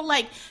these old,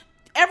 like,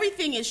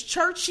 everything is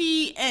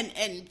churchy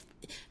and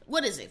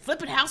what is it?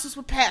 Flipping houses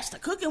with pastor,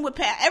 cooking with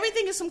pastor.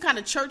 Everything is some kind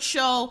of church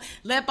show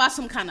led by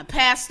some kind of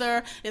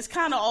pastor. It's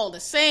kind of all the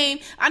same.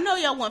 I know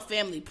y'all want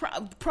family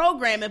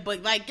programming,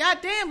 but like,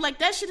 goddamn, like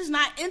that shit is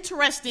not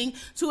interesting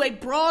to a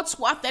broad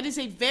swath. That is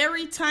a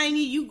very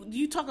tiny.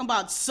 You talking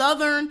about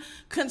Southern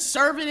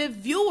conservative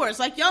viewers?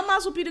 Like y'all might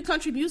as well be the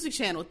country music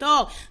channel,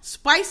 dog.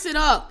 Spice it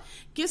up.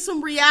 Get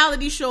some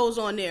reality shows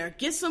on there.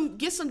 Get some.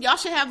 Y'all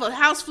should have a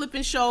house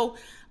flipping show.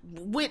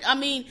 With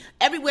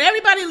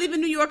everybody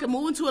leaving New York and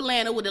moving to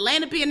Atlanta, with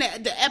Atlanta being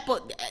the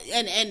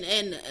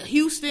and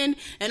Houston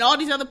and all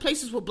these other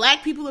places where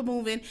black people are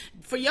moving,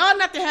 for y'all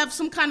not to have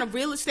some kind of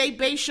real estate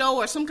based show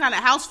or some kind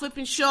of house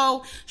flipping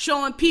show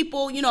showing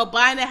people,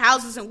 buying their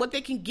houses and what they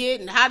can get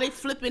and how they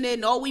flipping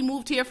it, and we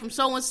moved here from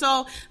so and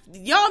so,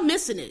 y'all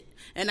missing it.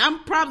 And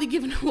I'm probably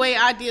giving away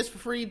ideas for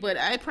free, but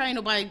I probably ain't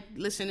nobody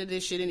listening to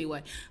this shit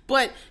anyway.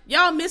 But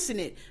y'all missing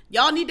it.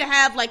 Y'all need to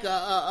have like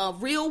a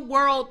real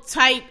world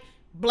type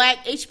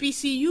black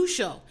HBCU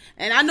show.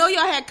 And I know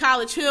y'all had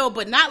College Hill,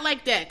 but not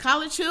like that.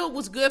 College Hill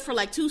was good for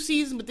like 2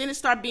 seasons, but then it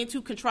started being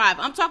too contrived.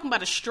 I'm talking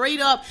about a straight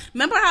up,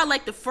 remember how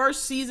like the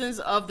first seasons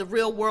of The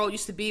Real World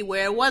used to be,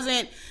 where it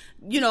wasn't,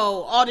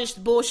 all this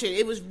bullshit.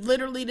 It was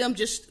literally them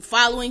just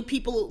following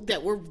people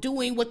that were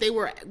doing what they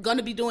were going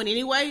to be doing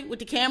anyway with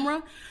the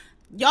camera.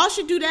 Y'all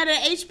should do that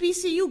at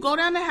HBCU. Go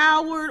down to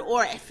Howard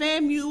or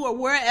FAMU or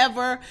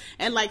wherever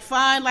and like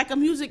find like a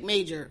music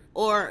major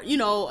or,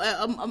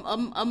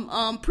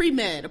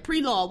 pre-med, a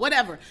pre-law,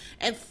 whatever,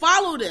 and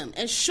follow them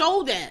and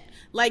show that.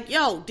 Like,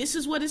 yo, this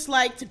is what it's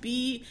like to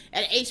be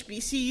at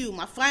HBCU.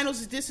 My finals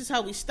is this is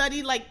how we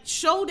study. Like,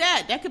 show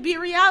that. That could be a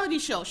reality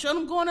show. Show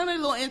them going on their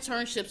little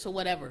internships or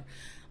whatever.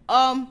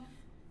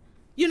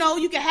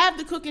 You can have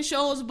the cooking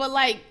shows, but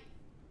like,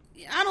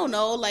 I don't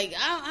know, like,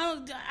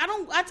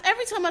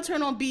 every time I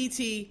turn on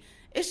BT,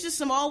 it's just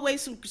some old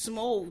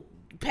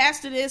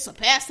pastor this or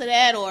pastor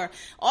that, or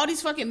all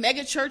these fucking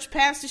mega church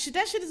pastor shit.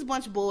 That shit is a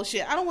bunch of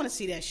bullshit. I don't want to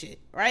see that shit,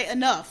 right?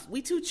 Enough.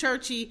 We too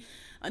churchy.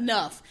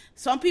 Enough.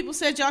 Some people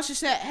said y'all should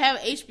have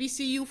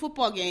HBCU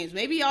football games.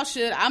 Maybe y'all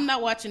should. I'm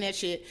not watching that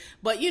shit.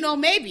 But,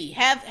 maybe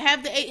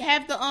have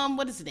the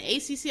what is it, the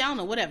ACC? I don't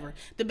know, whatever.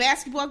 The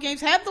basketball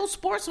games, have those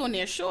sports on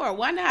there. Sure,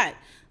 why not?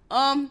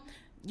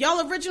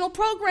 Y'all original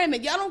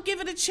programming, y'all don't give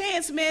it a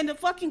chance, man. The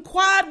fucking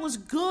Quad was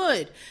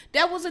good.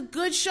 That was a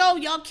good show.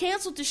 Y'all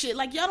canceled the shit.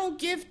 Like, y'all don't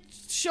give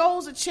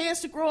shows a chance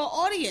to grow an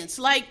audience.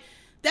 Like,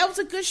 that was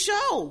a good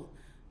show.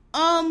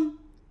 A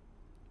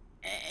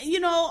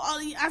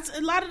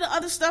lot of the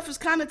other stuff is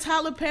kind of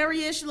Tyler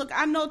Perry-ish. Look,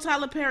 I know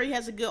Tyler Perry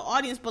has a good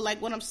audience, but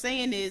like what I'm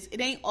saying is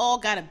it ain't all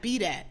gotta be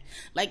that.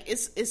 Like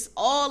it's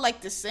all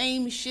like the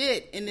same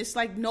shit, and it's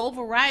like no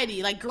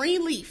variety. Like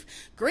Greenleaf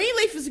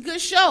is a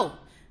good show.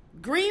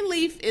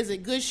 Greenleaf is a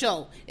good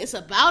show. It's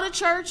about a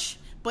church,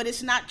 but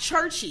it's not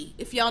churchy,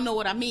 if y'all know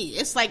what I mean.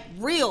 It's like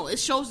real. It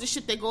shows the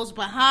shit that goes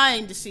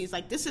behind the scenes.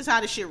 Like, this is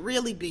how the shit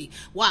really be.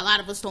 Why a lot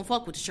of us don't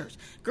fuck with the church.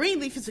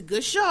 Greenleaf is a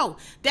good show.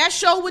 That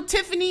show with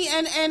Tiffany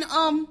and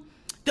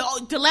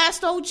the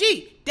Last OG,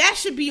 that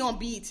should be on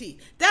BET.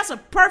 That's a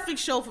perfect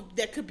show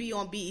that could be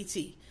on BET.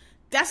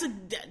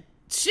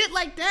 Shit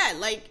like that.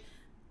 Like,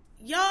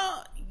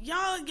 y'all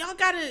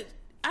gotta,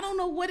 I don't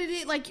know what it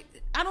is. Like,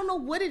 I don't know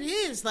what it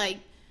is. Like,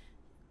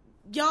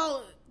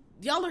 y'all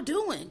are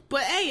doing.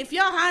 But hey, if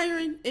y'all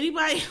hiring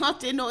anybody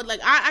out there, know, like,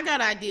 I got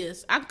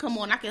ideas. I can come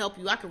on, I can help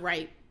you, I can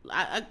write.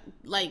 I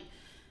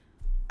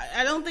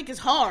don't think it's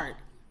hard.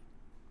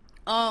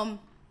 There's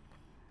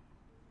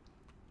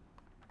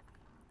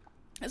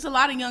a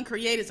lot of young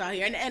creators out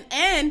here,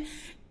 and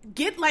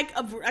get like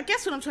I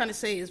guess what I'm trying to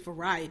say is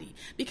variety,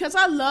 because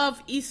I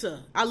love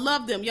Issa. I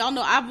love them. Y'all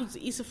know I was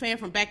an Issa fan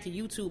from back to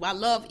YouTube. I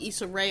love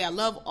Issa Rae. I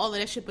love all of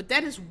that shit. But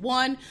that is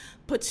one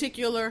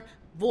particular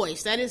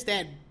voice. That is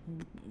that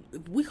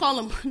we call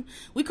him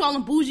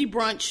bougie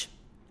brunch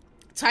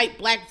type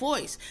black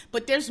voice.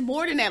 But there's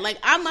more than that. Like,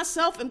 I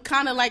myself am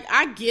kind of like,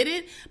 I get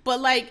it,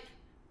 but like,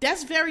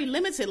 that's very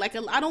limited. Like,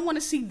 I don't want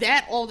to see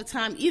that all the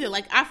time either.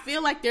 Like, I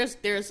feel like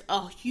there's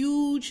a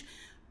huge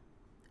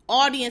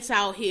audience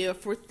out here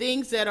for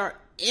things that are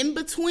in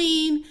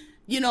between,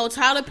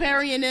 Tyler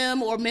Perry and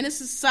them, or Menace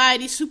to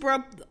Society,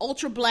 super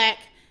ultra black,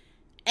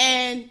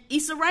 and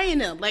Issa Rae and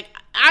them. Like,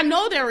 I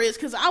know there is,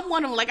 because I'm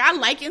one of them. Like, I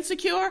like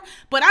Insecure,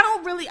 but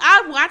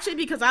I watch it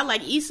because I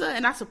like Issa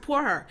and I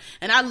support her.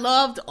 And I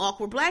love the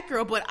Awkward Black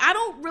Girl, but I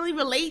don't really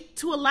relate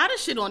to a lot of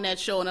shit on that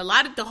show. And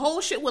the whole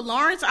shit with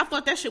Lawrence, I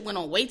thought that shit went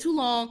on way too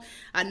long.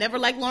 I never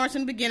liked Lawrence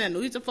in the beginning. I knew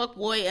he's a fuck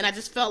boy, and I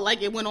just felt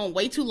like it went on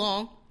way too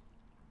long.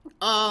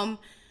 But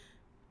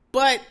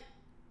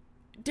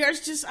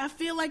I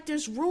feel like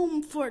there's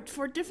room for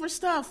different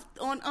stuff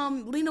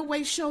on Lena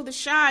Waithe's show, The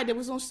Chi, that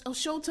was on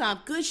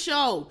Showtime.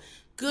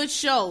 Good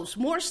shows,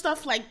 more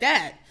stuff like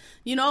that.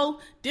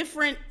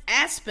 Different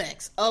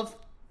aspects of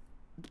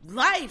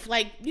life,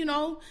 like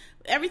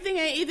Everything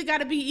ain't either got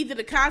to be either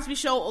the Cosby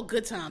Show or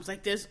Good Times.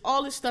 Like, there's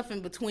all this stuff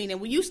in between, and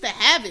we used to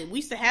have it. We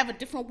used to have A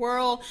Different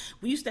World.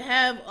 We used to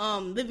have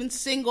Living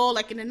Single.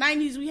 Like, in the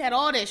 90s, we had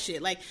all that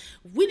shit. Like,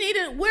 we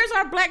needed, where's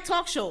our black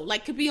talk show?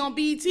 Like, could be on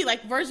BET,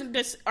 like version of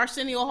this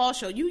Arsenio Hall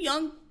show. You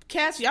young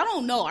cats, y'all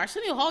don't know.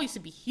 Arsenio Hall used to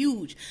be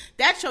huge.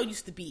 That show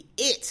used to be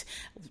it.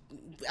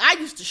 I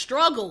used to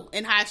struggle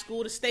in high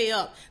school to stay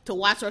up to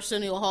watch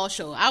Arsenio Hall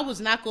show. I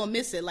was not going to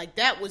miss it. Like,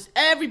 that was,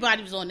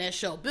 everybody was on that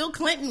show. Bill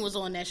Clinton was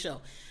on that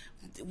show.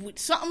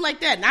 Something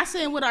like that. Not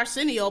saying with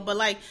Arsenio, but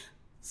like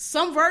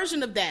some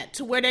version of that,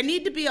 to where there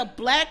need to be a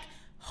black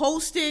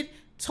hosted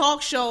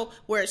talk show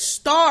where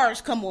stars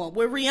come on,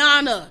 where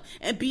Rihanna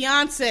and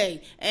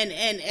Beyonce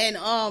and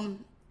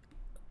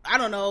I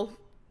don't know,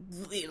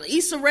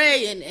 Issa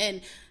Rae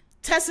and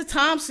Tessa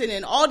Thompson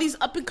and all these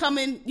up and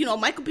coming, you know,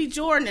 Michael B.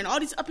 Jordan and all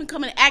these up and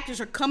coming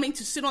actors are coming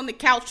to sit on the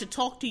couch to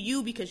talk to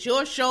you because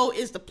your show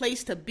is the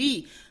place to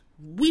be.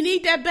 We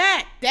need that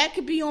back. That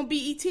could be on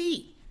BET.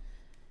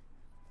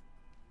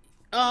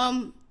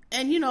 And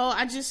you know,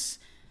 I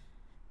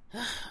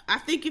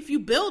think if you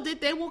build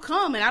it, they will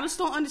come. And I just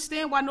don't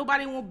understand why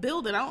nobody won't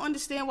build it. I don't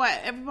understand why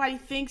everybody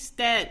thinks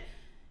that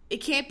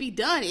it can't be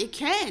done. It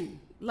can.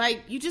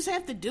 Like, you just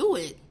have to do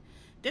it.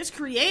 There's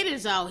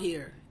creators out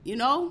here, you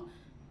know?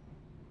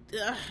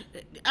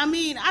 I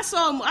mean,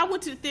 I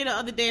went to the theater the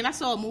other day and I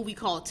saw a movie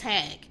called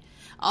Tag.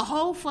 A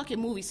whole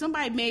fucking movie.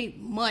 Somebody made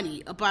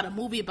money about a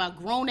movie about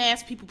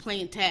grown-ass people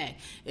playing tag.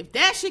 If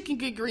that shit can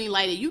get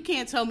green-lighted, you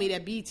can't tell me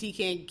that BT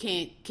can't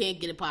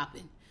get it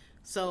popping.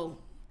 So,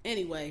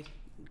 anyway,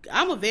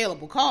 I'm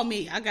available. Call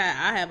me. I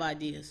have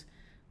ideas.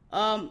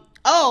 And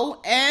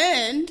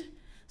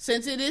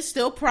since it is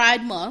still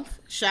Pride Month,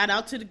 shout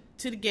out to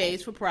the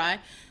gays for Pride.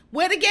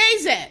 Where the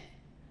gays at?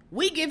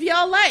 We give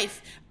y'all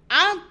life.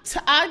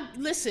 I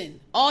listen,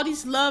 all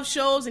these love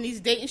shows and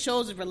these dating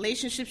shows and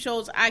relationship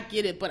shows, I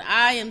get it, but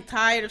I am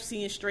tired of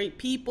seeing straight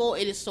people.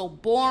 It is so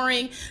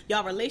boring.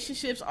 Y'all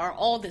relationships are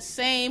all the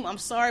same. I'm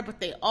sorry, but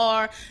they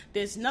are.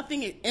 There's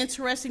nothing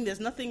interesting. There's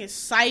nothing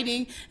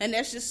exciting. And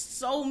there's just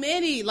so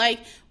many.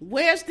 Like,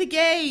 where's the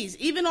gays?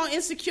 Even on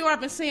Insecure,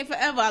 I've been saying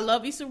forever, I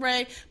love Issa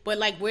Rae, but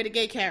like, where the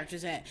gay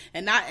characters at?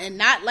 And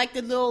not like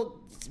the little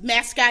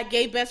mascot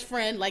gay best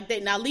friend like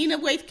that. Now Lena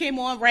Waithe came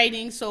on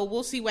writing, so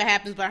we'll see what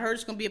happens, but I heard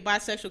it's gonna be a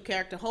bisexual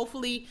character.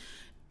 Hopefully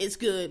it's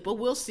good, but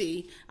we'll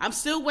see. I'm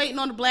still waiting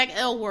on the Black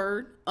L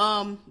Word.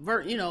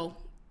 You know,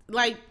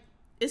 like,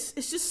 it's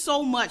just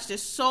so much.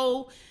 There's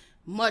so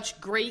much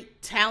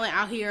great talent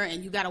out here,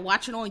 and you gotta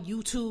watch it on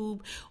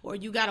YouTube, or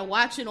you gotta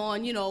watch it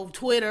on, you know,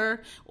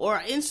 Twitter or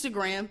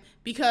Instagram,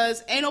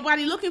 because ain't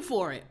nobody looking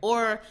for it,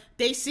 or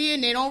they see it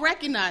and they don't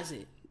recognize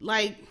it.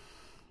 Like,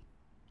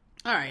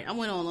 all right, I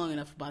went on long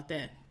enough about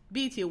that.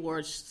 BET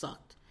Awards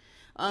sucked.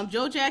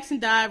 Joe Jackson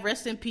died.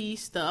 Rest in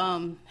peace.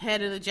 The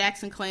head of the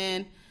Jackson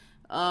clan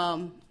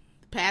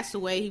passed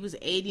away. He was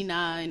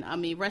 89. I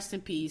mean, rest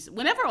in peace.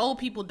 Whenever old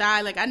people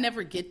die, like, I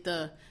never get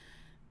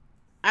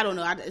I don't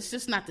know. It's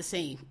just not the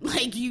same.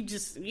 Like, you're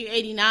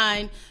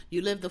 89.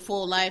 You lived a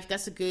full life.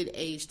 That's a good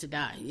age to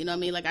die. You know what I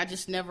mean? Like, I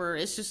just never,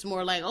 it's just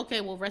more like,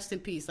 okay, well, rest in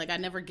peace. Like, I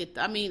never get,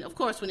 I mean, of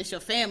course, when it's your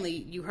family,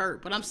 you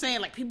hurt. But I'm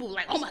saying, like, people are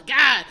like, oh my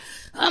God,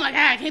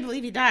 I can't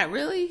believe he died.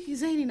 Really?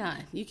 He's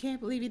 89. You can't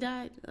believe he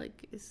died?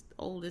 Like, it's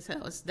old as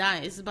hell. It's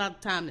dying. It's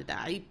about time to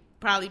die. He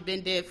probably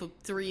been dead for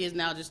 3 years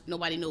now. Just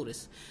nobody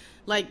noticed.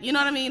 Like, you know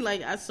what I mean?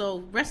 Like,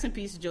 so rest in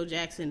peace to Joe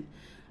Jackson.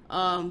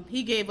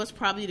 He gave us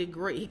probably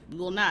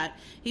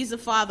he's the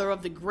father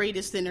of the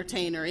greatest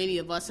entertainer any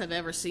of us have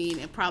ever seen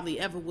and probably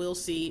ever will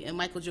see, and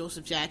Michael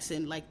Joseph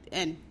Jackson, like,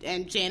 and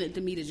Janet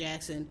Demita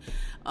Jackson.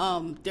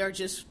 There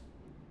just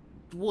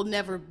will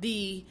never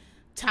be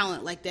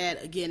talent like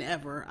that again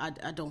ever,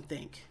 I don't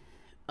think.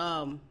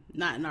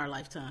 Not in our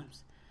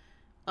lifetimes.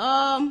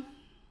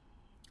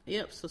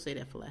 Yep, so say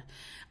that for last.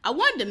 I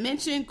wanted to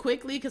mention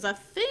quickly, because I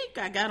think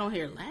I got on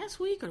here last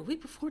week or the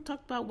week before,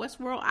 talked about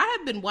Westworld. I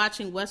have been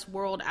watching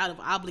Westworld out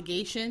of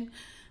obligation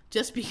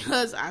just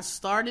because I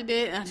started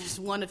it and I just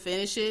want to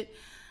finish it.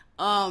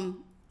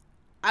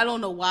 I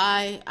don't know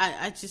why.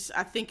 I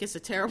think it's a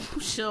terrible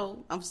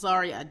show. I'm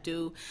sorry, I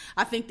do.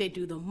 I think they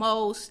do the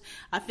most.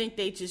 I think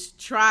they just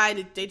try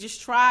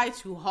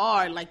too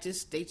hard. Like,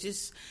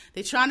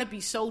 they're trying to be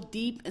so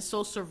deep and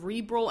so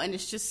cerebral, and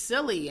it's just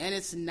silly, and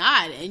it's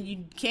not, and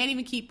you can't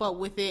even keep up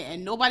with it,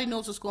 and nobody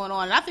knows what's going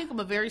on. And I think I'm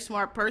a very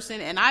smart person,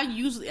 and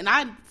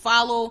I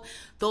follow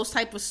those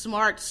type of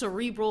smart,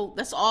 cerebral,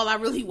 that's all I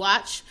really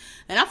watch,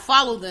 and I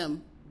follow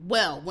them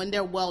well when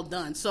they're well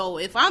done. So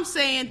if I'm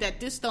saying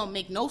that this don't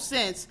make no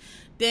sense,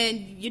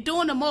 then you're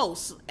doing the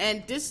most.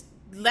 And this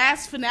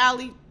last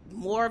finale,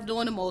 more of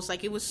doing the most.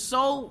 Like, it was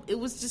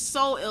just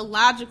so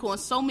illogical and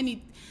so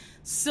many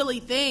silly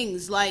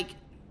things. Like,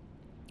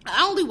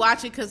 I only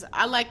watch it because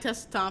I like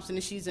Tessa Thompson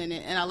and she's in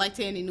it, and I like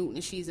Thandie Newton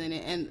and she's in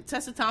it, and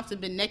Tessa Thompson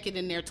been naked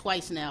in there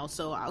twice now,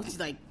 so I was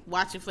like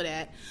watching for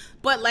that.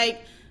 But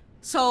like,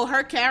 so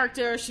her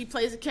character, she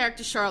plays a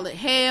character, Charlotte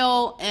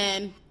Hale,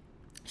 and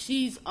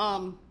she's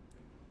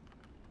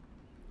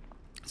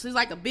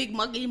like a big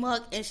muggy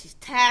mug, and she's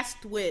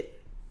tasked with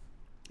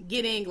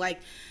getting like,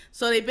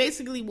 so they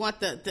basically want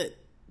the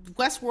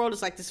Westworld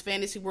is like this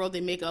fantasy world they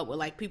make up where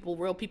like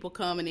real people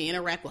come and they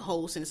interact with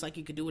hosts, and it's like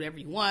you can do whatever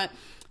you want,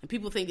 and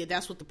people think that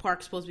that's what the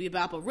park's supposed to be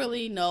about, but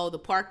really no, the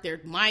park,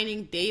 they're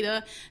mining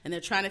data and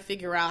they're trying to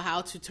figure out how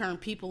to turn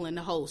people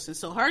into hosts. And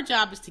so her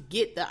job is to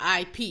get the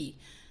IP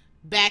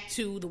back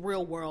to the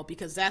real world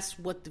because that's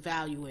what the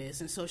value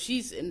is. And so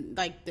she's in,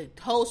 like, the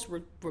hosts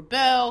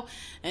rebel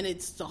and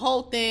it's the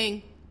whole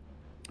thing,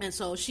 and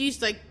so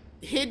she's like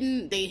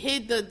they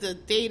hid the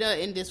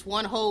data in this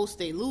one host.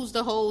 They lose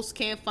the host,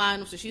 can't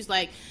find them, so she's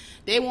like,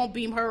 they won't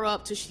beam her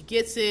up till she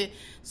gets it.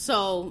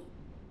 So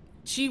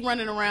she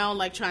running around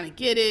like trying to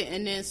get it,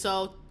 and then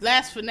so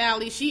last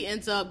finale she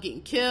ends up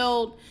getting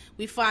killed,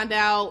 we find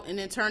out, and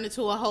then turned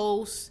into a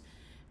host.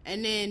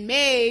 And then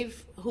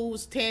Maeve,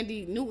 who's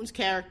Tandy Newton's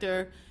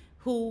character,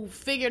 who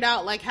figured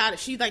out like how to,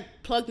 she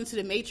like plugged into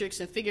the Matrix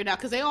and figured out,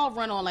 because they all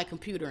run on like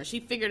computer, and she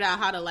figured out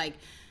how to like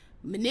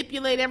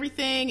manipulate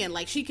everything, and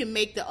like she can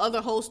make the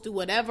other host do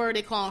whatever.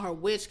 They call her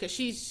witch because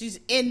she's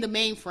in the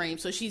mainframe,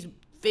 so she's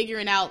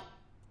figuring out,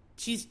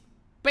 she's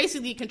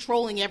basically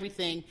controlling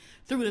everything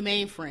through the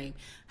mainframe.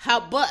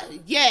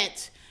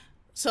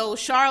 So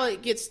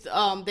Charlotte gets,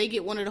 they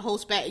get one of the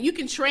hosts back. You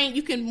can train,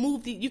 you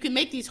can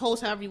make these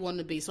hosts however you want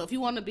to be. So if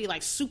you want to be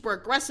like super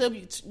aggressive,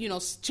 you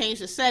know, change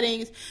the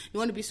settings. You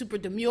want to be super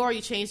demure,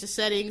 you change the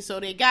settings. So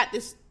they got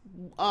this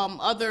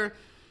other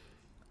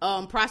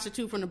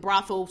prostitute from the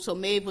brothel. So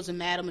Maeve was a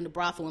madam in the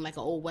brothel in like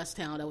an old West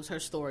town. That was her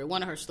story,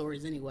 one of her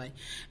stories anyway.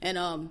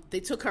 And they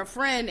took her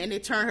friend and they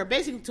turned her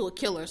basically to a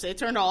killer. So they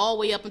turned her all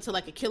the way up into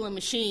like a killing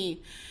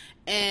machine.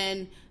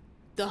 And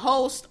the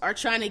hosts are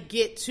trying to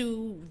get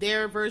to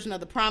their version of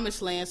the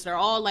promised land. So they're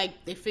all like,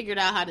 they figured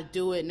out how to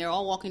do it, and they're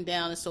all walking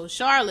down. And so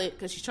Charlotte,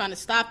 because she's trying to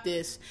stop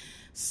this,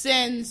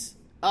 sends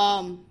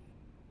Clementine,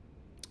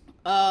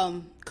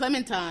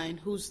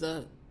 who's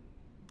the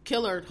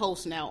killer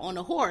host now, on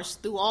a horse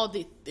through all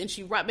the, and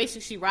she rides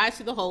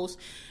to the host,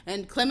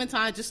 and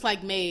Clementine, just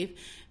like Maeve,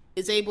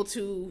 is able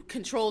to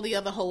control the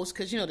other host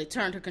because, you know, they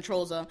turned her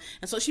controls up.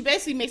 And so she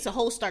basically makes the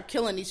hosts start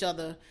killing each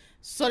other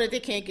so that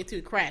they can't get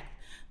through the crack.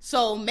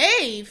 So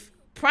Maeve,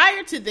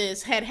 prior to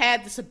this,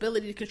 had this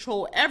ability to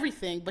control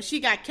everything, but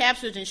she got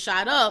captured and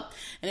shot up,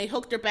 and they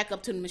hooked her back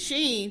up to the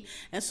machine.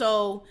 And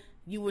so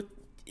you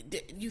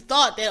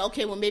thought that,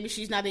 okay, well, maybe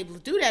she's not able to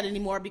do that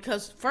anymore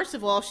because, first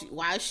of all,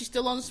 why is she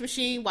still on this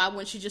machine? Why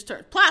wouldn't she just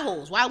plot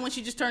holes? Why wouldn't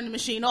she just turn the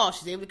machine off?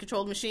 She's able to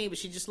control the machine, but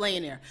she's just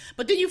laying there.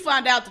 But then you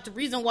find out that the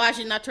reason why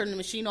she's not turning the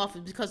machine off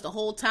is because the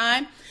whole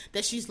time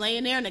that she's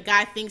laying there and the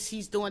guy thinks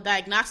he's doing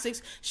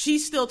diagnostics,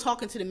 she's still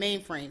talking to the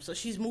mainframe. So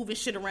she's moving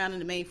shit around in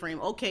the mainframe.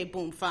 Okay,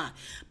 boom, fine.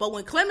 But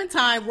when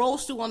Clementine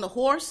rolls through on the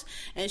horse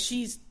and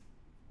she's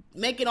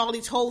making all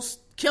these hosts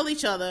kill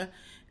each other,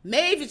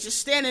 Maeve is just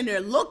standing there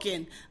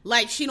looking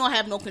like she don't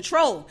have no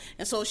control.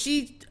 And so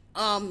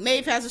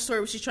Maeve has a story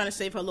where she's trying to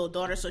save her little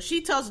daughter. So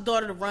she tells the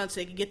daughter to run so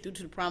they can get through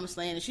to the promised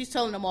land. And she's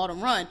telling them all to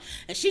run.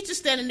 And she's just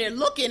standing there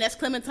looking as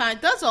Clementine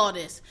does all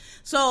this.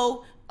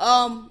 So,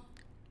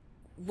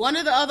 one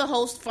of the other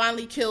hosts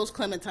finally kills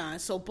Clementine.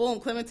 So boom,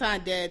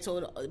 Clementine dead.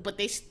 So, but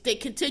they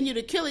continue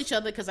to kill each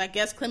other because I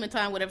guess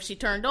Clementine, whatever she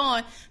turned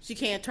on, she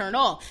can't turn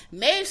off.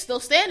 Maeve's still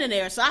standing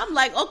there. So I'm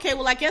like, okay,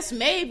 well, I guess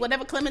Maeve,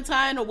 whatever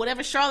Clementine or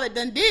whatever Charlotte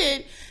done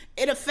did,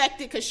 it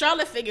affected, because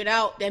Charlotte figured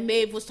out that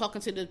Maeve was talking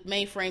to the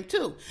mainframe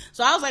too.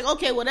 So I was like,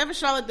 okay, whatever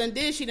Charlotte done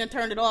did, she done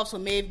turned it off. So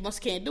Maeve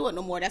can't do it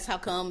no more. That's how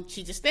come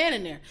she's just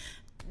standing there.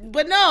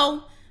 But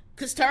no,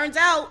 because turns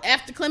out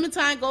after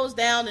Clementine goes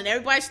down and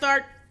everybody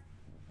start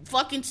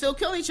fucking still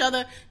kill each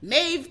other,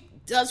 Maeve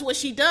does what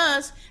she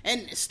does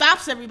and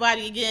stops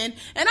everybody again.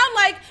 And I'm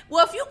like,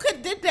 well, if you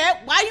could did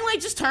that, why you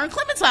ain't just turn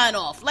Clementine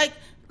off? Like,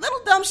 little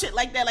dumb shit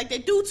like that. Like, they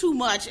do too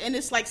much and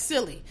it's like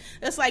silly.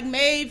 It's like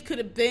Maeve could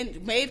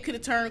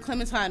have turned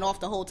Clementine off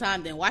the whole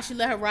time. Then why she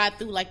let her ride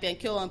through like that and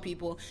kill on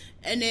people?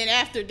 And then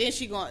after, then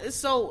she gone.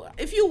 So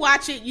if you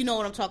watch it, you know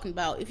what I'm talking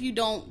about. If you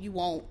don't, you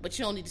won't, but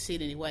you don't need to see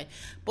it anyway.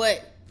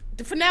 But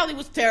the finale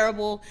was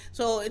terrible.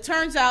 So it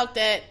turns out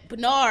that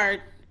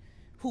Bernard,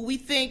 who we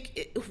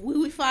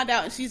find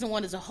out in season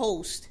 1 is a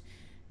host,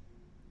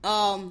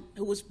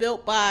 who was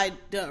built by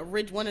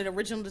one of the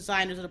original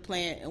designers of the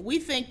planet, and we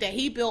think that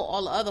he built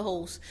all the other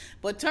hosts,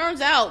 but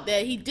turns out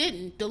that he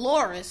didn't.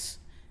 Dolores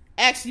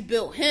actually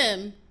built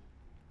him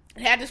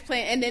and had this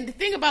plan. And then the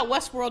thing about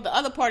Westworld, the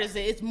other part is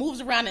that it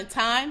moves around in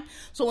time,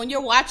 so when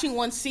you're watching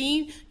one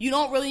scene, you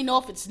don't really know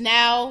if it's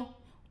now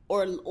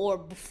or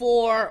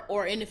before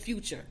or in the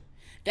future.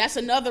 That's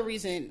another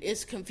reason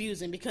it's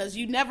confusing, because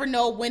you never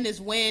know when is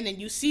when, and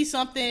you see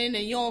something and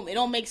it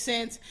don't make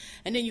sense,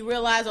 and then you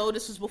realize, oh,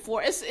 this was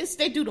before.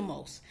 They do the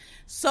most.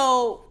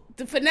 So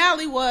the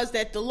finale was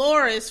that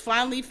Dolores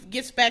finally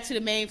gets back to the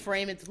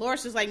mainframe, and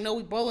Dolores is like, no,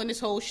 we blowing this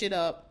whole shit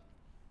up.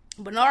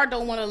 Bernard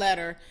don't want to let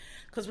her,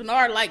 because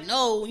Bernard like,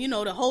 no,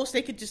 the hosts,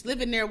 they could just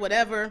live in there,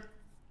 whatever.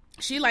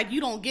 She like,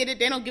 you don't get it.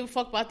 They don't give a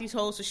fuck about these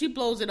hosts, so she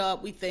blows it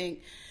up, we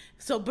think.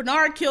 So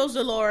Bernard kills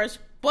Dolores,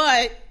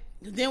 but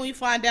then we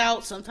find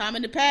out sometime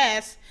in the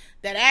past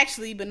that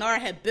actually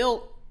Bernard had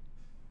built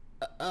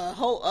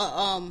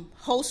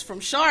host from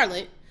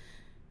Charlotte.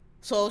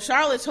 So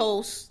Charlotte's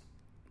host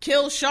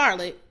kills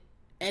Charlotte,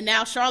 and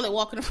now Charlotte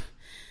walking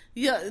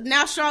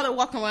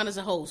around as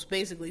a host,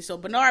 basically. So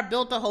Bernard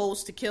built a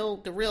host to kill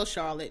the real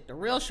Charlotte. The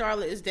real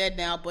Charlotte is dead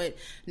now, but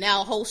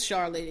now host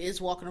Charlotte is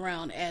walking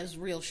around as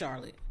real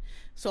Charlotte.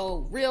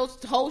 So real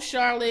host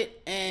Charlotte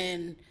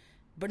and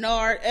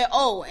Bernard.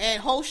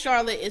 And host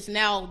Charlotte is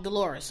now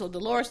Dolores. So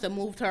Dolores that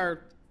moved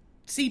her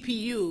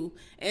CPU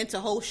into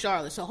host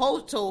Charlotte.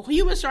 So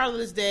human Charlotte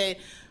is dead.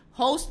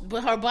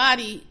 But her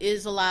body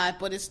is alive,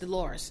 but it's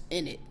Dolores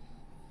in it,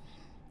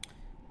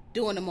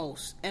 doing the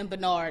most, and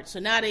Bernard. So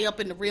now they up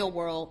in the real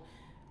world,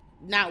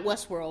 not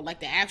Westworld,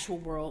 like the actual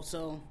world.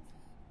 So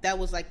that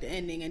was like the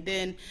ending. And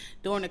then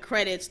during the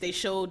credits, they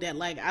showed that,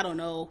 like, I don't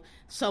know,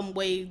 some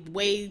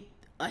way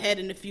ahead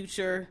in the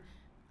future.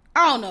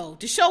 I don't know.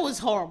 The show is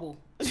horrible.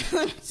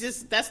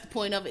 Just, that's the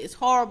point of it. It's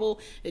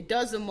horrible. It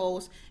does the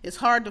most. It's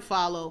hard to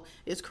follow.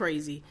 It's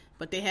crazy.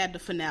 But they had the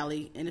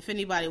finale, and if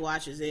anybody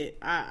watches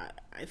it,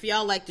 if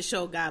y'all like the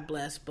show, God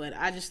bless, but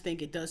I just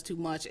think it does too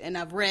much. And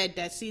I've read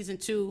that season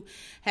 2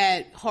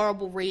 had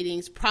horrible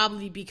ratings,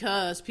 probably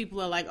because people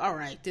are like, all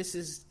right, this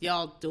is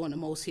y'all doing the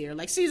most here.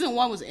 Like, season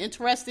 1 was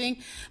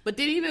interesting, but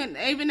then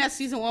even that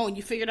season 1, when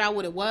you figured out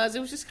what it was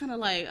just kind of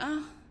like,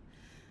 oh,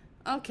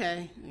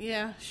 okay,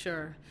 yeah,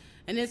 sure.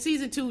 And then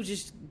season 2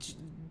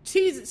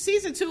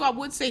 season 2, I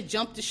would say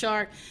jumped the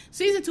shark.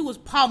 Season 2 was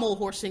pommel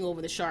horsing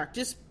over the shark,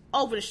 just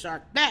over the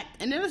shark, back,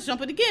 and then let's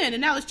jump it again, and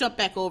now let's jump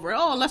back over.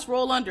 Oh, let's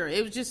roll under.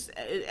 It was just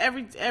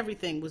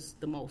everything was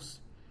the most.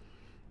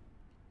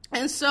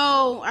 And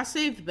so I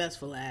saved the best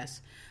for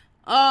last.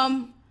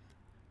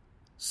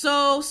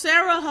 So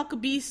Sarah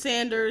Huckabee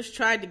Sanders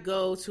tried to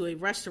go to a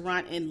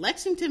restaurant in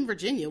Lexington,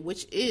 Virginia,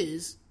 which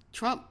is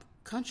Trump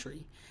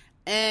country,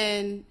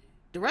 and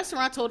the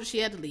restaurant told her she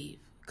had to leave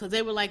because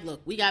they were like,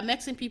 look, we got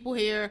Mexican people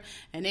here,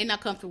 and they're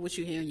not comfortable with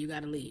you here, and you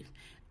got to leave.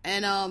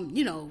 And,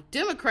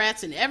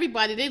 Democrats and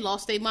everybody, they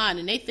lost their mind,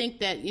 and they think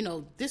that,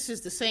 this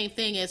is the same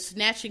thing as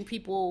snatching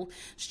people's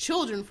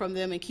children from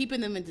them and keeping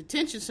them in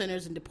detention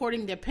centers and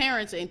deporting their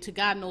parents into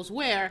God knows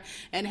where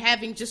and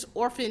having just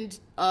orphaned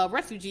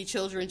refugee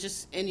children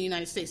just in the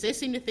United States. They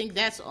seem to think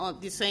that's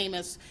the same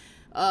as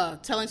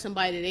telling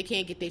somebody that they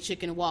can't get their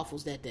chicken and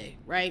waffles that day,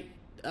 right?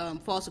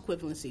 False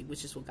equivalency,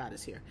 which is what got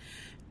us here.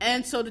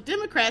 And so the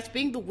Democrats,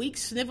 being the weak,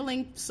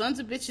 sniveling sons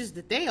of bitches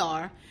that they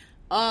are,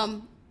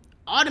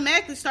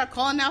 automatically start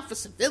calling out for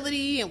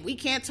civility, and we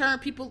can't turn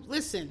people.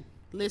 Listen.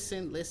 And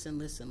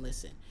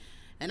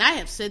I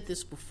have said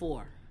this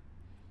before.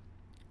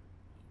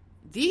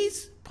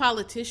 These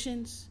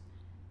politicians,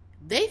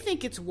 they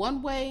think it's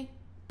one way,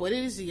 but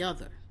it is the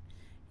other.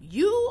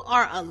 You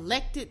are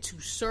elected to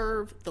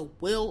serve the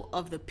will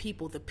of the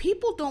people. The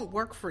people don't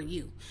work for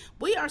you.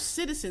 We are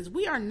citizens.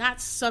 We are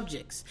not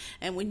subjects.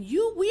 And when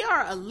we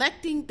are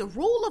electing, the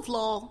rule of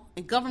law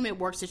and government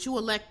works that you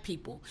elect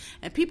people.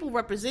 And people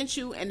represent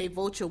you and they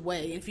vote your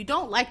way. And if you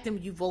don't like them,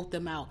 you vote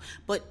them out.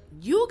 But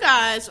you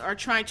guys are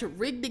trying to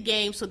rig the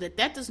game so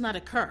that does not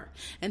occur.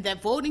 And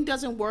that voting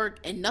doesn't work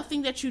and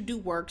nothing that you do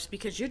works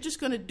because you're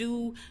just going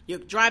to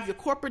drive your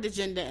corporate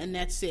agenda and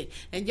that's it.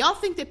 And y'all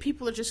think that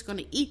people are just going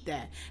to eat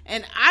that.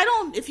 And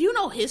if you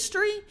know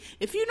history,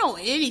 if you know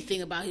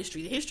anything about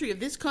history, the history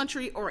of this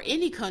country or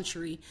any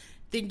country,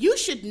 then you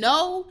should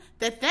know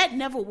that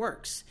never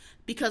works.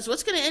 Because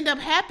what's going to end up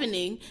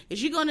happening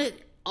is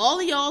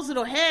all of y'all's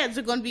little heads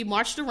are going to be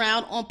marched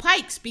around on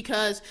pikes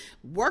because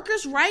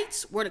workers'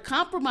 rights were the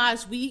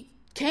compromise we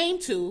came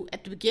to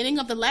at the beginning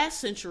of the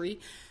last century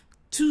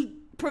to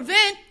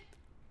prevent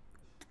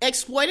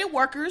exploited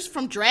workers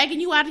from dragging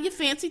you out of your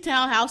fancy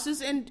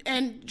townhouses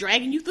and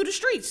dragging you through the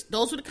streets.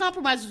 Those were the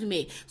compromises we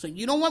made. So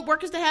you don't want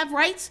workers to have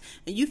rights,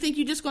 and you think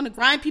you're just going to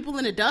grind people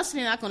in the dust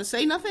and they're not going to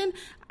say nothing?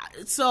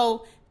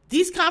 So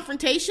these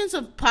confrontations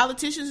of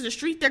politicians in the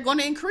street, they're going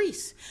to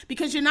increase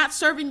because you're not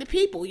serving the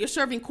people. You're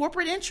serving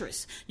corporate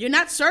interests. You're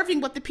not serving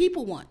what the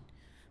people want.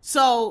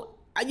 So,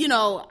 I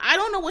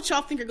don't know what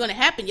y'all think are going to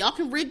happen. Y'all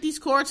can rig these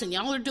courts, and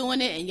y'all are doing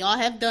it, and y'all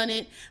have done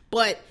it,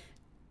 but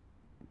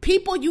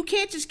people, you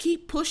can't just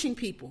keep pushing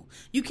people.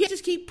 You can't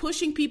just keep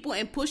pushing people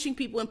and pushing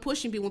people and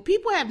pushing people. When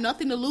people have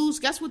nothing to lose,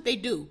 guess what they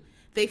do?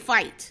 They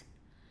fight.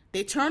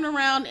 They turn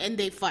around and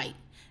they fight.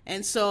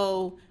 And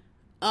so,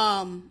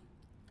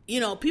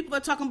 people are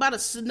talking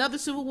about another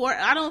civil war.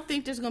 I don't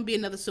think there's going to be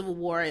another civil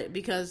war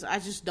because I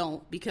just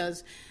don't.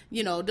 Because,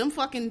 them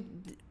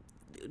fucking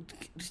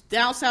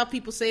down south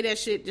people say that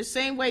shit the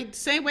same way they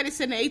said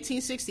in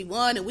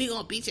 1861 and we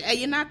gonna beat you. Hey,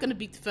 you're not gonna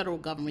beat the federal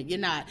government. You're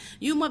not.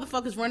 You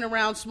motherfuckers running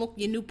around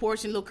smoking your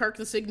Newports and little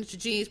Kirkland signature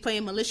jeans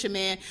playing militia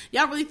man.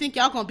 Y'all really think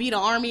y'all gonna beat the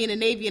Army and the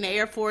Navy and the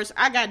Air Force?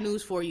 I got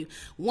news for you.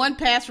 One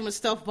pass from a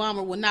stealth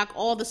bomber will knock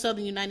all the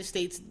southern United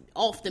States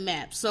off the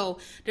map. So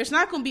there's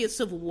not gonna be a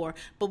civil war,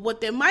 but what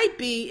there might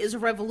be is a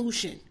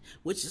revolution,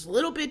 which is a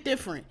little bit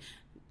different.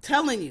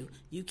 Telling you,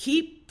 you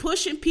keep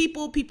pushing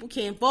people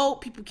can't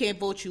vote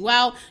you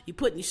out,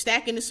 you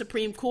stacking the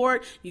Supreme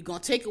Court, you're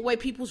going to take away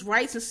people's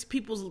rights and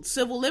people's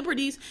civil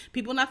liberties,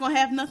 people not going to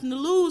have nothing to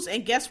lose,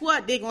 and guess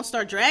what, they're going to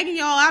start dragging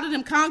y'all out of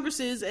them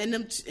Congresses and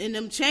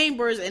them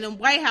chambers and them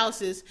White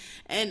Houses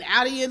and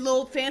out of your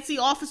little fancy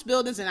office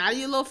buildings and out of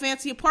your little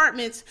fancy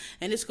apartments,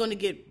 and it's going to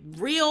get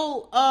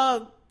real,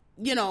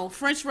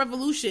 French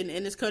Revolution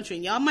in this country.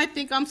 And y'all might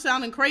think I'm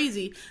sounding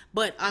crazy,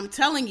 but I'm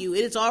telling you,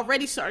 it is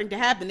already starting to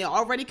happen. They're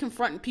already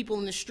confronting people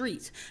in the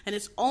streets, and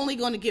it's only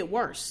going to get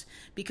worse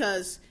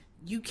because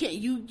you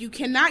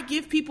cannot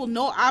give people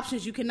no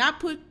options. You cannot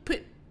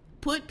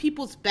put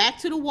people's back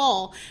to the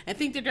wall and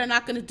think that they're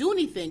not going to do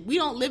anything. We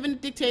don't live in a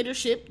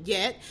dictatorship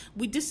yet.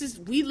 We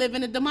live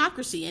in a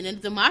democracy, and in a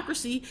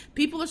democracy,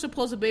 people are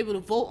supposed to be able to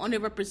vote on their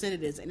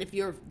representatives. And if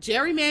you're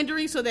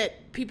gerrymandering so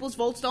that people's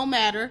votes don't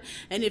matter,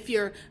 and if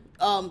you're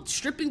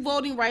stripping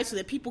voting rights so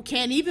that people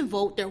can't even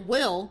vote their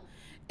will,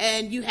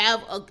 and you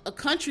have a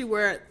country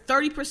where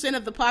 30%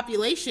 of the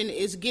population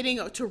is getting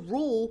to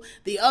rule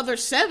the other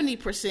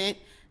 70%,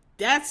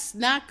 that's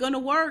not going to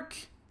work.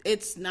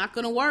 It's not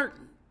going to work.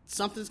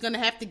 Something's going to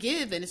have to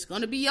give, and it's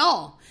going to be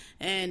y'all.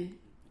 And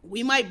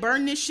we might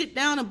burn this shit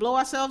down and blow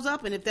ourselves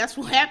up, and if that's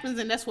what happens,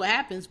 then that's what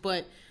happens.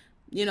 But,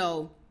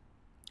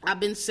 I've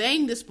been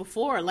saying this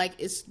before, like,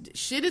 the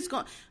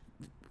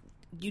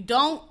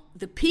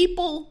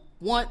people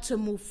want to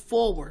move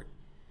forward.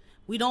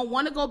 We don't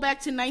want to go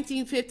back to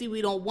 1950.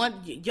 We don't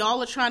want,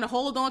 y'all are trying to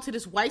hold on to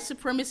this white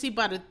supremacy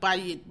by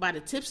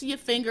the tips of your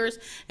fingers,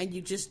 and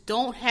you just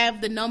don't have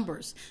the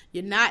numbers.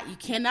 You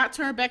cannot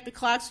turn back the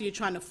clock, so you're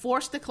trying to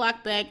force the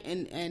clock back,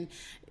 and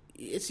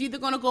it's either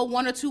going to go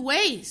one or two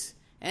ways.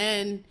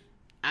 And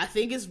I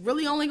think it's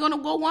really only going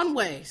to go one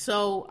way.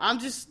 So I'm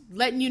just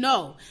letting you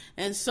know.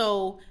 And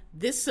so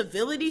this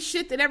civility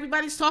shit that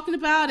everybody's talking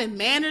about and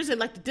manners and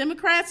like the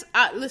Democrats,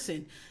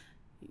 listen,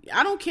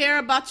 I don't care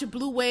about your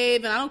blue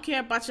wave, and I don't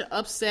care about your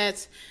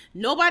upsets.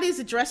 Nobody's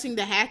addressing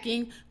the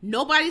hacking.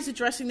 Nobody's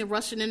addressing the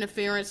Russian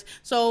interference.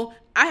 So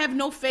I have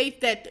no faith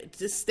that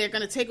they're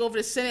going to take over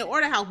the Senate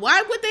or the House.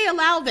 Why would they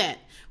allow that?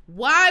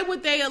 Why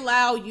would they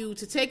allow you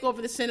to take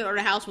over the Senate or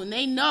the House when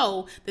they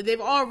know that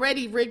they've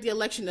already rigged the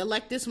election to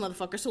elect this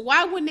motherfucker? So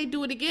why wouldn't they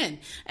do it again?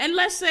 And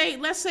let's say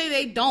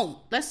they don't.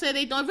 It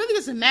really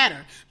doesn't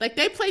matter. Like,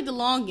 they played the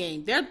long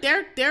game.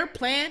 Their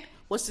plan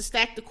was to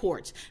stack the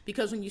courts,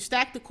 because when you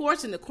stack the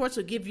courts, and the courts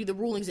will give you the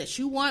rulings that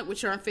you want,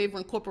 which are in favor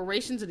of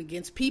corporations and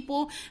against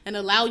people, and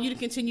allow you to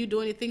continue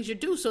doing the things you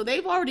do. So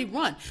they've already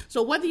run.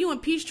 So whether you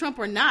impeach Trump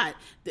or not,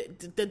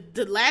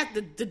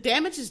 the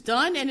damage is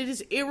done, and it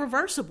is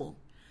irreversible.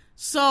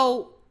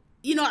 So,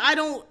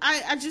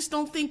 I just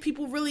don't think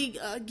people really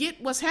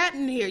get what's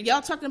happening here.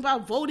 Y'all talking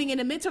about voting in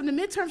the midterm. The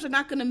midterms are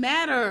not going to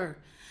matter.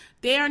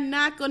 They are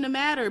not going to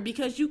matter,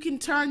 because you can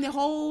turn the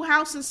whole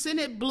House and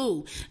Senate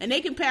blue, and they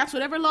can pass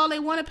whatever law they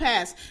want to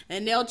pass,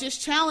 and they'll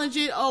just challenge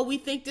it. Oh, we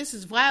think this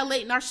is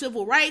violating our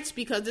civil rights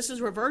because this is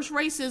reverse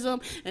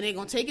racism, and they're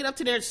going to take it up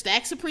to their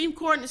stacked Supreme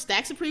Court, and the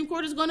stacked Supreme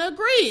Court is going to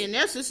agree, and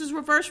this is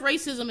reverse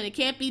racism, and it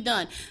can't be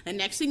done. And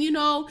next thing you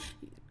know,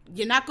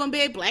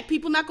 black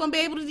people not going to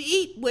be able to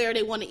eat where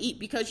they want to eat,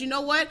 because you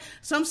know what?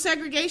 Some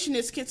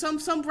segregationists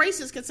some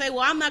racists can say,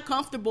 well, I'm not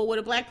comfortable with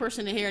a black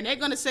person in here. And they're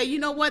going to say, you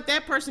know what?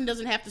 That person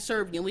doesn't have to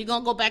serve you. And we're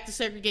going to go back to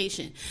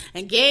segregation.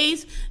 And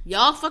gays,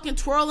 y'all fucking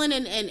twirling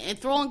and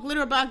throwing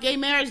glitter about gay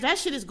marriage, that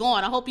shit is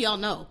gone. I hope y'all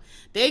know.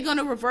 They're going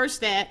to reverse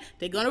that.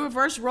 They're going to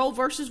reverse Roe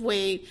versus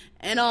Wade.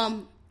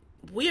 And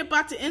we're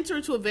about to enter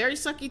into a very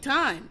sucky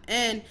time.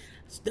 And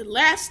the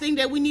last thing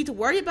that we need to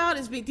worry about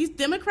is these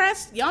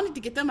Democrats. Y'all need to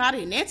get them out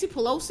of here. Nancy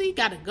Pelosi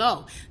got to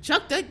go.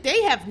 Chuck,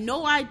 they have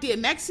no idea.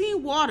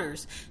 Maxine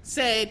Waters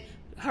said,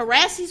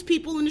 harass these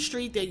people in the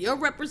street. They're your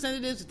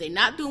representatives. If they're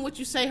not doing what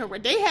you say,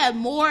 they have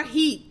more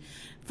heat.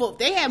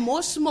 They had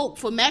more smoke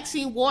for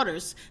Maxine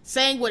Waters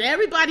saying what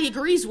everybody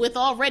agrees with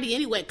already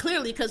anyway,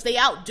 clearly, because they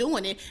out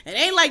doing it. And it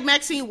ain't like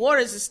Maxine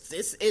Waters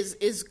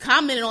is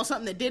commenting on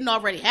something that didn't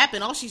already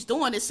happen. All she's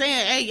doing is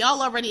saying, hey,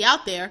 y'all already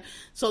out there,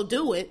 so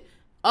do it.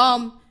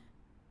 And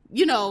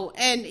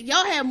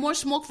y'all have more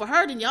smoke for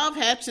her than y'all have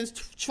had since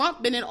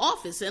Trump been in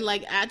office. And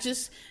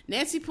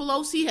Nancy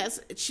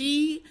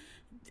Pelosi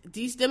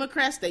these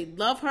Democrats, they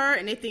love her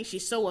and they think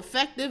she's so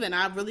effective, and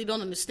I really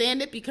don't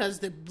understand it, because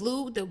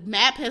the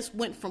map has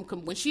went from,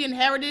 when she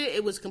inherited it,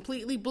 it was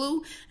completely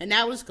blue, and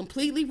now it's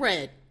completely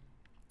red.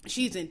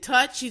 She's in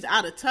touch. She's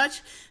out of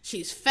touch.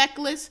 She's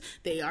feckless.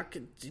 They are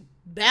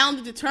bound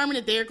to determine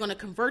that they're going to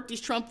convert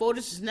these Trump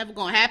voters. It's never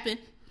going to happen.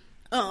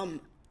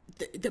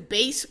 The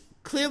base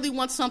clearly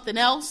wants something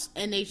else,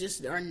 and they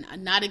just are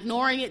not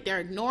ignoring it. They're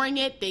ignoring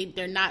it. They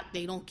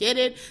don't get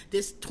it.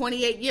 This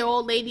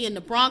 28-year-old lady in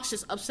the Bronx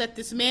just upset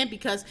this man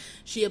because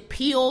she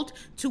appealed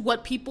to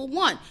what people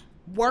want.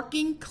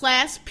 Working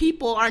class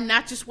people are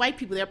not just white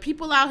people. There are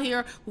people out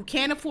here who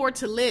can't afford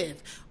to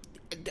live.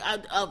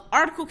 An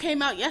article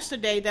came out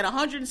yesterday that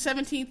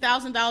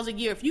 $117,000 a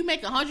year, if you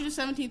make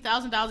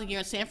 $117,000 a year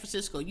in San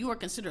Francisco, you are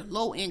considered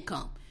low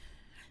income.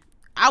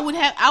 I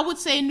would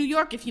say in New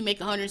York, if you make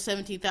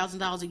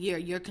 $117,000 a year,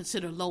 you're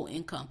considered low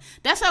income.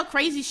 That's how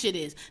crazy shit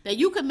is. That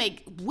you could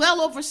make well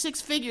over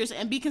six figures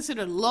and be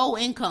considered low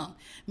income,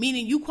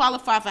 meaning you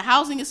qualify for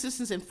housing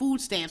assistance and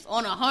food stamps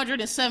on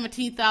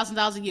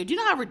 $117,000 a year. Do you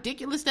know how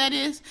ridiculous that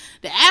is?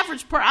 The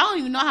average I don't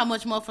even know how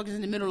much motherfuckers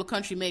in the middle of the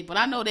country make, but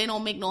I know they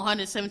don't make no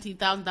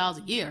 $117,000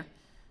 a year.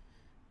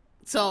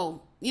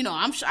 So, you know,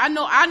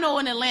 I know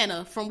in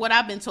Atlanta, from what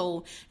I've been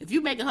told, if you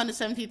make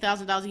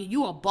 $117,000 a year,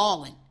 you are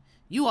balling.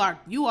 You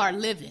are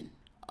living.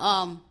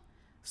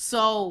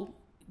 So,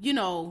 you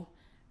know,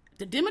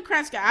 the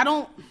Democrats,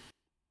 I'm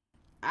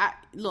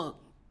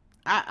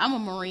a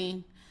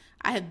Marine.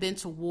 I have been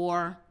to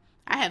war.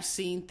 I have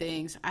seen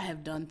things. I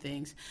have done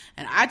things.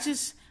 And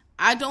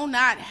my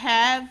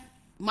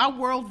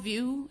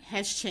worldview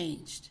has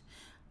changed.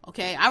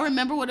 Okay, I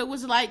remember what it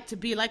was like to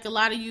be like a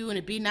lot of you and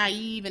to be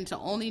naive and to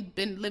only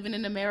been living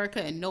in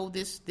America and know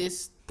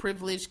this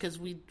privilege, because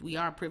we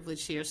are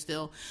privileged here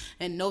still,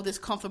 and know this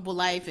comfortable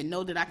life, and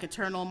know that I can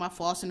turn on my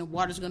faucet and the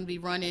water's going to be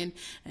running,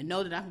 and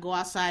know that I can go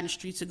outside and the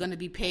streets are going to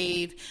be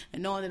paved,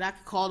 and know that I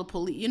can call the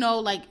police. You know,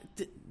 like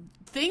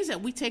things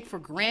that we take for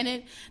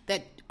granted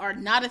that are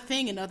not a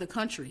thing in other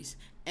countries.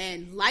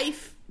 And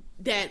life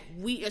that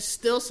we are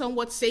still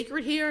somewhat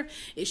sacred here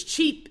is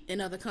cheap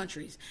in other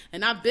countries.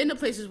 And I've been to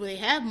places where they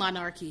have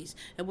monarchies,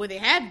 and where they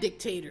have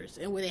dictators,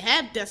 and where they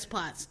have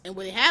despots, and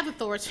where they have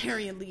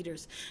authoritarian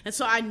leaders. And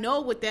so I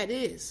know what that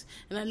is,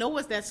 and I know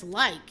what that's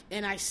like,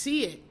 and I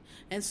see it.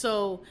 And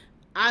so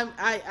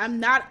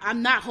I'm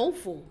not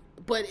hopeful,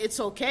 but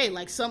it's okay.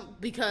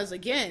 Because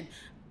again,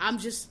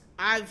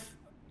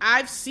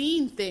 I've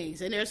seen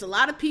things, and there's a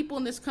lot of people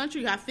in this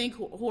country, I think,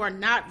 who are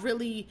not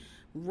really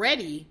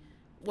ready,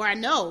 who are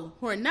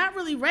not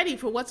really ready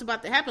for what's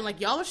about to happen.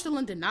 Like, y'all are still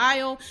in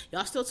denial.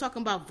 Y'all still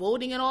talking about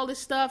voting and all this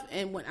stuff.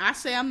 And when I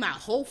say I'm not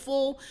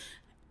hopeful,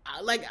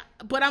 I'm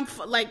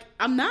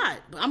not.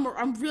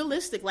 I'm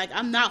realistic. Like,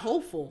 I'm not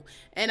hopeful.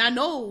 And I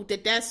know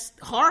that that's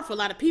hard for a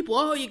lot of people.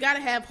 Oh, you got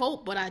to have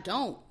hope, but I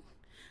don't.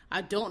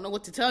 I don't know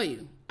what to tell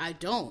you. I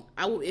don't.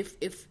 I will,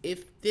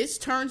 if this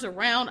turns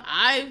around,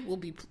 I will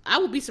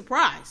be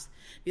surprised,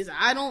 because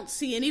I don't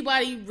see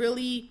anybody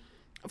really.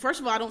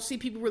 First of all, I don't see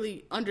people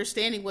really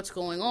understanding what's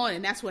going on,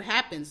 and that's what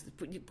happens.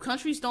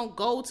 Countries don't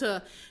go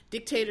to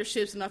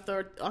dictatorships and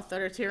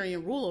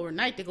authoritarian rule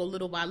overnight. They go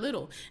little by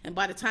little, and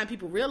by the time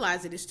people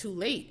realize it, it's too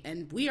late.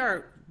 And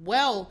we're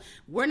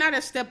not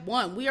at step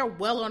one. We are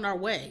well on our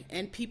way,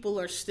 and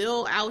people are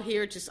still out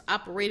here just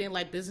operating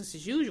like business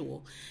as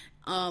usual.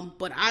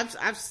 But I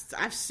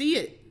see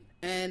it.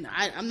 And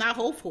I'm not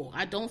hopeful.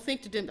 I don't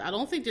think there's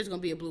going to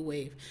be a blue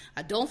wave.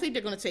 I don't think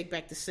they're going to take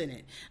back the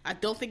Senate. I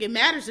don't think it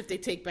matters if they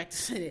take back the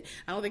Senate.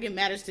 I don't think it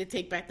matters if they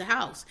take back the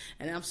House.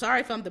 And I'm sorry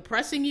if I'm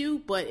depressing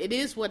you, but it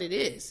is what it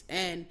is.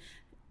 And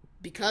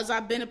because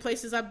I've been to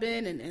places I've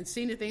been and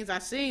seen the things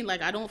I've seen,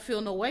 like, I don't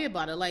feel no way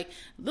about it. Like,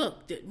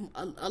 look,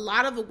 a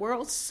lot of the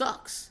world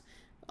sucks.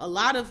 A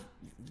lot of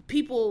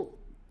people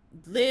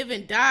live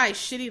and die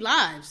shitty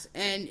lives,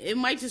 and it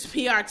might just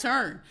be our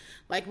turn.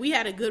 Like, we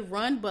had a good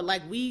run, but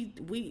like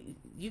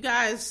you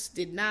guys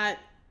did not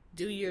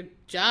do your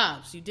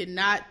jobs. You did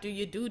not do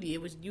your duty.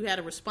 You had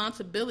a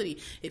responsibility.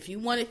 If you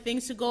wanted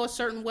things to go a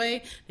certain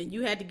way, then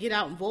you had to get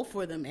out and vote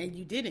for them, and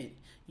you didn't.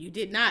 You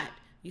did not.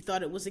 You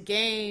thought it was a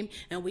game,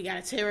 and we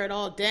got to tear it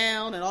all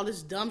down, and all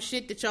this dumb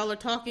shit that y'all are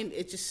talking.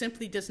 It just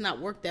simply does not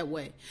work that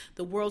way.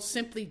 The world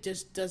simply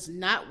just does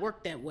not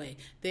work that way.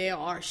 There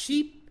are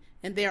sheep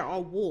and there are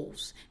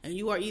wolves, and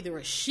you are either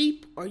a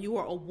sheep or you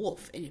are a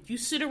wolf. And if you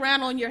sit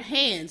around on your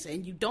hands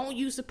and you don't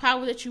use the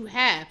power that you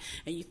have,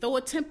 and you throw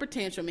a temper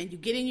tantrum and you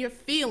get in your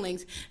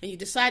feelings and you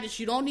decide that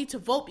you don't need to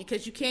vote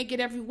because you can't get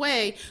every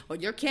way or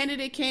your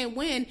candidate can't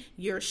win,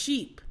 you're a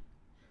sheep.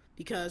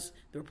 Because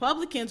the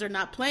Republicans are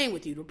not playing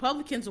with you. The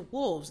Republicans are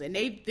wolves, and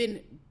they've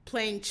been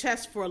playing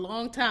chess for a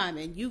long time,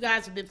 and you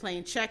guys have been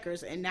playing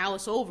checkers, and now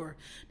it's over.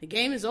 The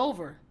game is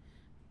over.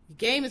 The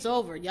game is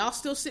over. Y'all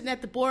still sitting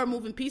at the board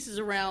moving pieces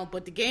around,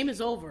 but the game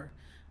is over.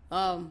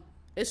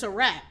 It's a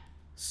wrap.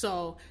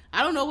 So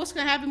I don't know what's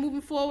going to happen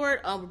moving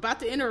forward. We're about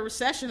to enter a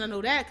recession. I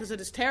know that because of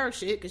this tariff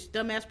shit, because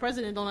dumbass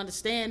president don't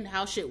understand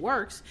how shit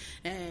works,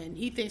 and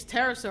he thinks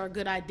tariffs are a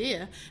good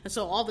idea. And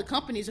so all the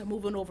companies are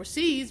moving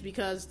overseas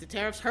because the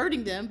tariffs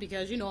hurting them,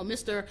 because, you know,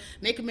 Mr.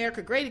 Make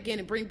America Great Again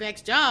and bring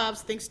back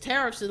jobs thinks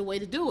tariffs are the way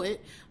to do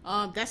it.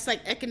 That's like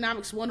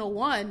economics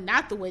 101,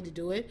 not the way to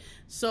do it.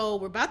 So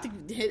we're about to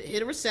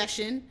hit a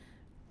recession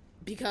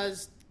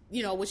because,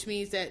 you know, which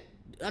means that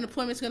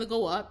unemployment's going to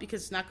go up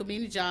because it's not going to be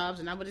any jobs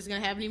and nobody's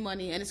going to have any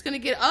money, and it's going to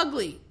get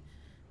ugly.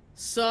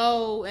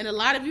 So, and a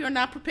lot of you are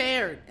not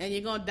prepared, and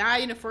you're going to die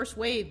in the first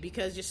wave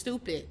because you're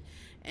stupid,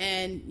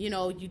 and, you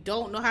know, you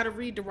don't know how to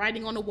read the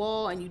writing on the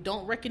wall, and you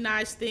don't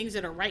recognize things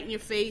that are right in your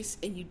face,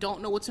 and you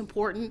don't know what's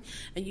important,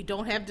 and you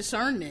don't have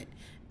discernment.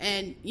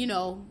 And, you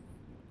know,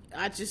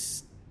 I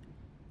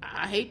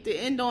hate to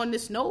end on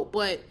this note,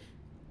 but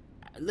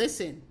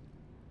listen,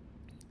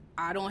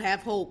 I don't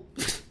have hope.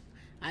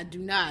 I do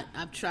not.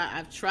 I've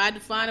tried to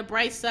find a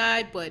bright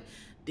side, but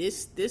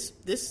This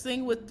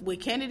thing with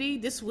Kennedy,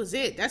 this was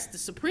it. That's the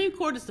Supreme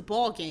Court is the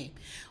ball game.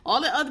 All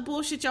the other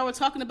bullshit y'all were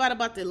talking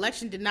about the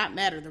election did not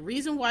matter. The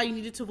reason why you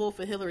needed to vote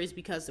for Hillary is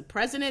because the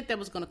president that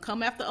was going to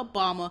come after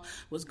Obama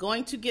was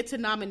going to get to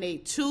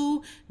nominate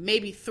 2,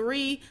 maybe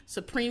 3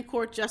 Supreme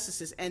Court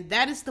justices, and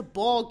that is the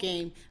ball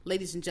game,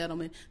 ladies and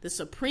gentlemen. The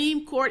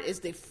Supreme Court is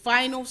the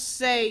final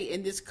say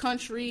in this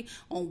country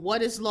on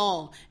what is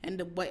law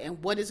and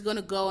what is going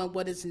to go and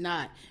what is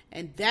not.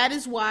 And that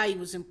is why it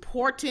was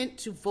important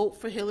to vote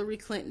for Hillary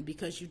Clinton,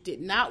 because you did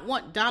not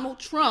want Donald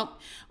Trump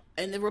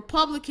and the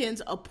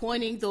Republicans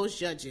appointing those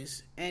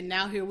judges. And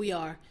now here we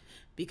are,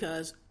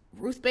 because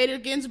Ruth Bader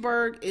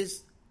Ginsburg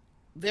is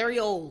very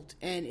old,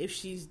 and if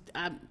she's,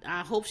 I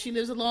hope she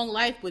lives a long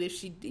life. But if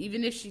she,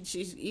 even if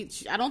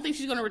she's, I don't think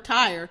she's going to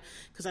retire,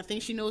 because I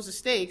think she knows the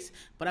stakes.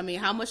 But I mean,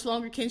 how much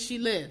longer can she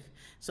live?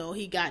 So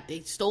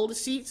they stole the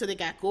seat, so they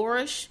got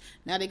Gorish.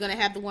 Now they're going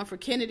to have the one for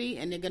Kennedy,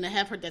 and they're going to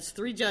have her. That's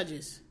 3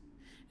 judges.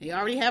 They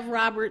already have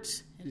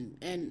Roberts,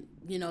 and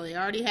they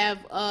already have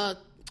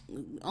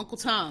Uncle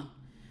Tom.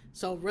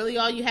 So really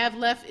all you have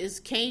left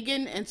is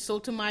Kagan and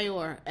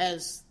Sotomayor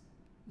as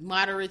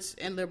moderates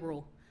and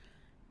liberal.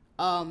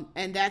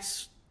 And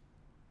that's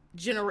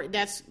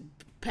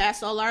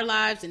past all our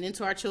lives and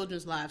into our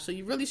children's lives. So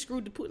you really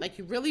screwed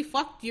you really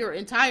fucked your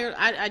entire,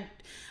 I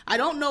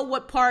don't know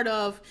what part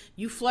of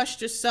you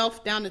flushed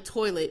yourself down the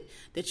toilet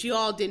that you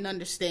all didn't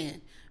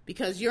understand.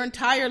 Because your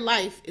entire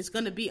life is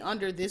going to be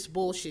under this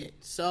bullshit.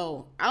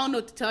 So, I don't know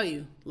what to tell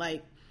you.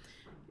 Like,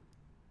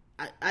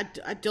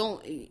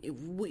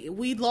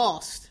 we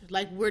lost.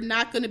 Like, we're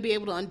not going to be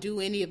able to undo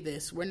any of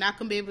this. We're not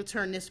going to be able to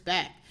turn this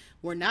back.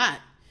 We're not.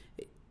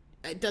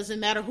 It doesn't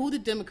matter who the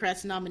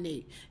Democrats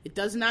nominate. It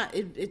does not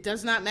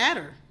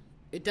matter.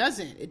 It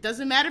doesn't. It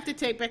doesn't matter if they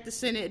take back the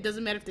Senate. It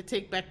doesn't matter if they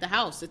take back the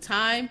House. The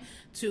time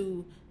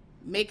to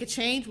make a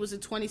change was in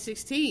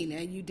 2016,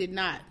 and you did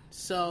not.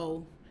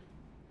 So...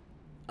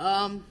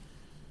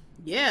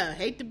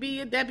 hate to be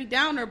a Debbie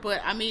Downer,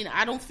 but I mean,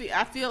 I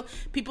feel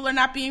people are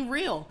not being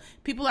real.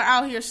 People are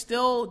out here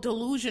still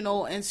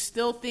delusional and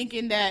still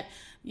thinking that,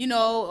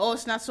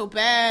 it's not so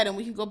bad and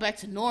we can go back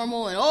to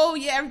normal,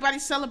 and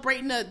everybody's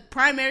celebrating the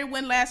primary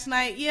win last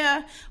night.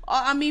 Yeah.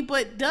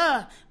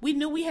 But we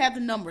knew we had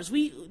the numbers.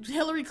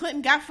 Hillary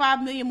Clinton got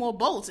 5 million more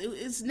votes.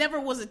 It never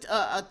was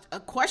a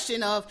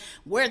question of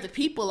where the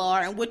people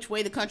are and which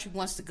way the country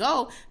wants to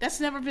go. That's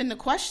never been the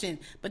question,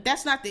 but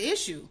that's not the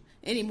issue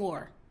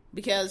anymore,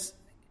 because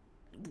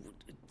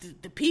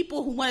the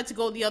people who wanted to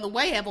go the other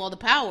way have all the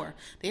power.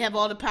 They have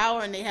all the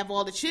power and they have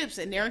all the chips,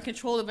 and they're in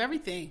control of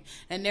everything,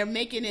 and they're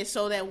making it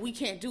so that we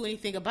can't do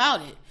anything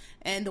about it.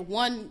 And the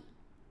one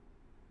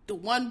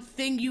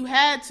thing you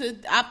had to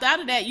opt out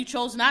of that, you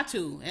chose not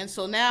to. And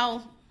so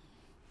now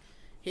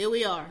here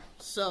we are.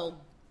 So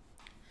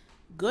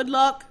good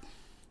luck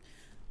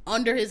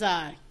under his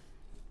eye.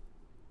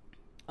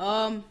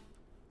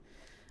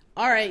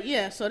 All right,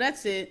 yeah, so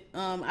that's it.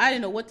 I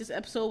didn't know what this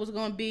episode was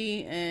going to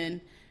be, and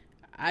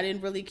I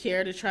didn't really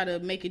care to try to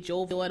make it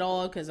jovial at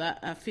all, because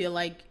I feel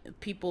like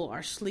people are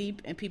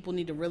asleep, and people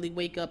need to really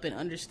wake up and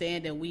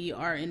understand that we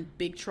are in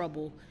big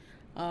trouble.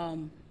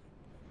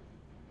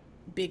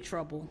 Big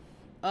trouble.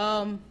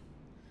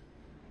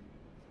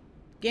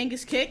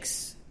 Genghis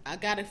Kicks, I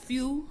got a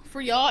few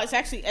for y'all. It's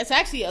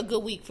actually a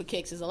good week for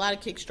kicks. There's a lot of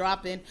kicks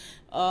dropping.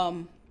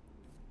 Some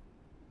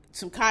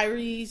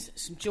Kyries,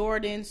 some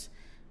Jordans.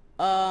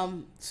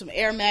 Some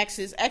Air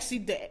Maxes.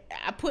 Actually,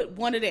 I put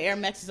one of the Air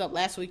Maxes up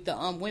last week,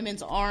 the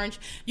women's orange.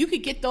 You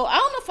could get those. I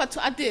don't know if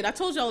I did. I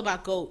told y'all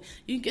about GOAT.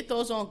 You can get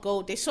those on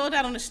GOAT. They sold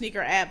out on the sneaker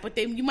app, but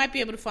you might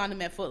be able to find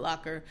them at Foot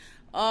Locker.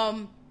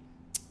 What's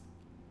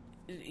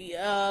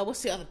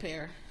the other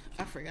pair?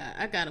 I forgot.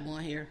 I got them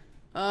on here.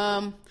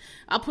 I'll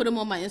put them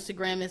on my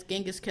Instagram as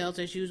Genghis Kels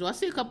as usual. I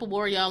see a couple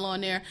more of y'all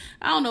on there.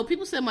 I don't know.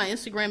 People said my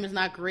Instagram is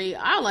not great.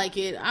 I like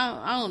it.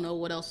 I don't know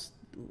what else.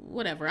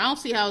 Whatever. I don't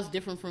see how it's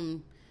different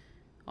from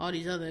all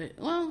these other,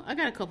 I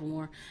got a couple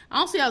more. I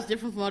don't see how it's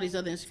different from all these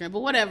other Instagram,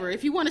 but whatever.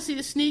 If you want to see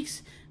the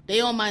sneaks, they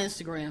on my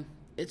Instagram.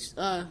 It's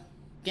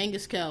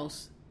Genghis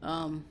Kels.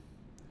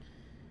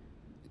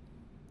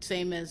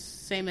 Same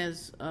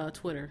as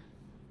Twitter.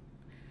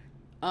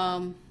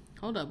 Hold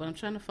up, but I'm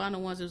trying to find the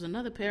ones. There's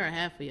another pair I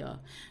have for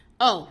y'all.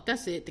 Oh,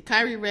 that's it. The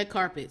Kyrie red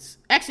carpets.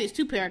 Actually, it's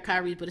 2 pair of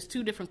Kyries, but it's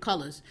 2 different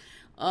colors.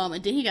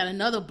 And then he got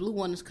another blue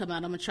one that's come out.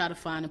 I'm gonna try to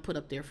find and put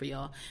up there for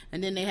y'all.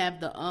 And then they have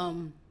the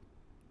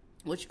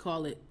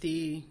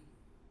the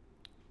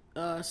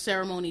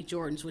ceremony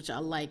Jordans, which I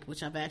like,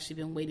 which I've actually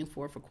been waiting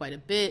for quite a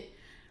bit.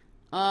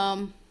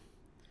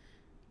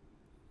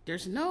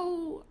 There's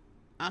no,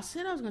 I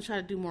said I was going to try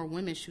to do more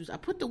women's shoes. I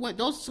put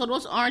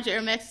those orange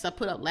Air Maxes I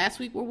put up last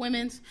week were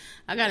women's.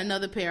 I got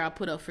another pair I'll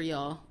put up for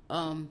y'all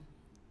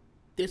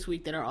this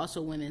week that are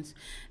also women's.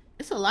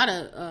 It's a lot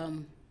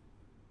of,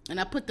 and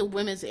I put the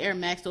women's Air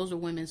Max, those are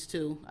women's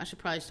too. I should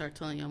probably start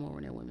telling y'all more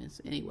when they're women's.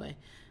 Anyway,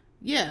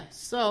 yeah,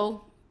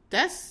 so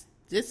that's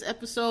this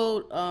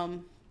episode.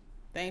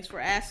 Thanks for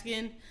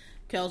asking.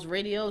 Kels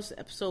Radios,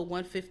 episode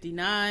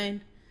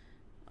 159.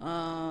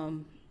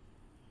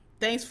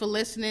 Thanks for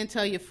listening.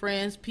 Tell your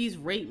friends. Please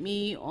rate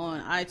me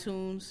on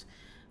iTunes.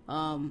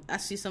 I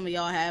see some of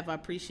y'all have. I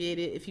appreciate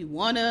it. If you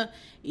want to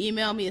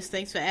email me, it's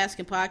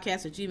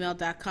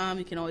thanksforaskingpodcast@gmail.com.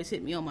 You can always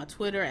hit me on my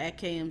Twitter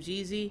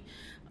 @KMGZ.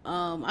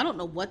 I don't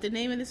know what the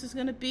name of this is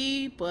going to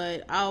be,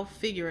 but I'll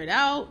figure it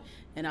out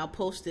and I'll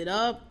post it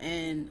up.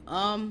 And,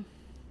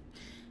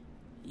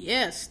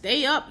 yeah,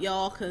 stay up,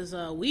 y'all, because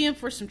we in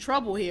for some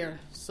trouble here.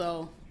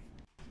 So,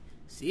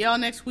 see y'all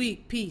next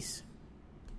week. Peace.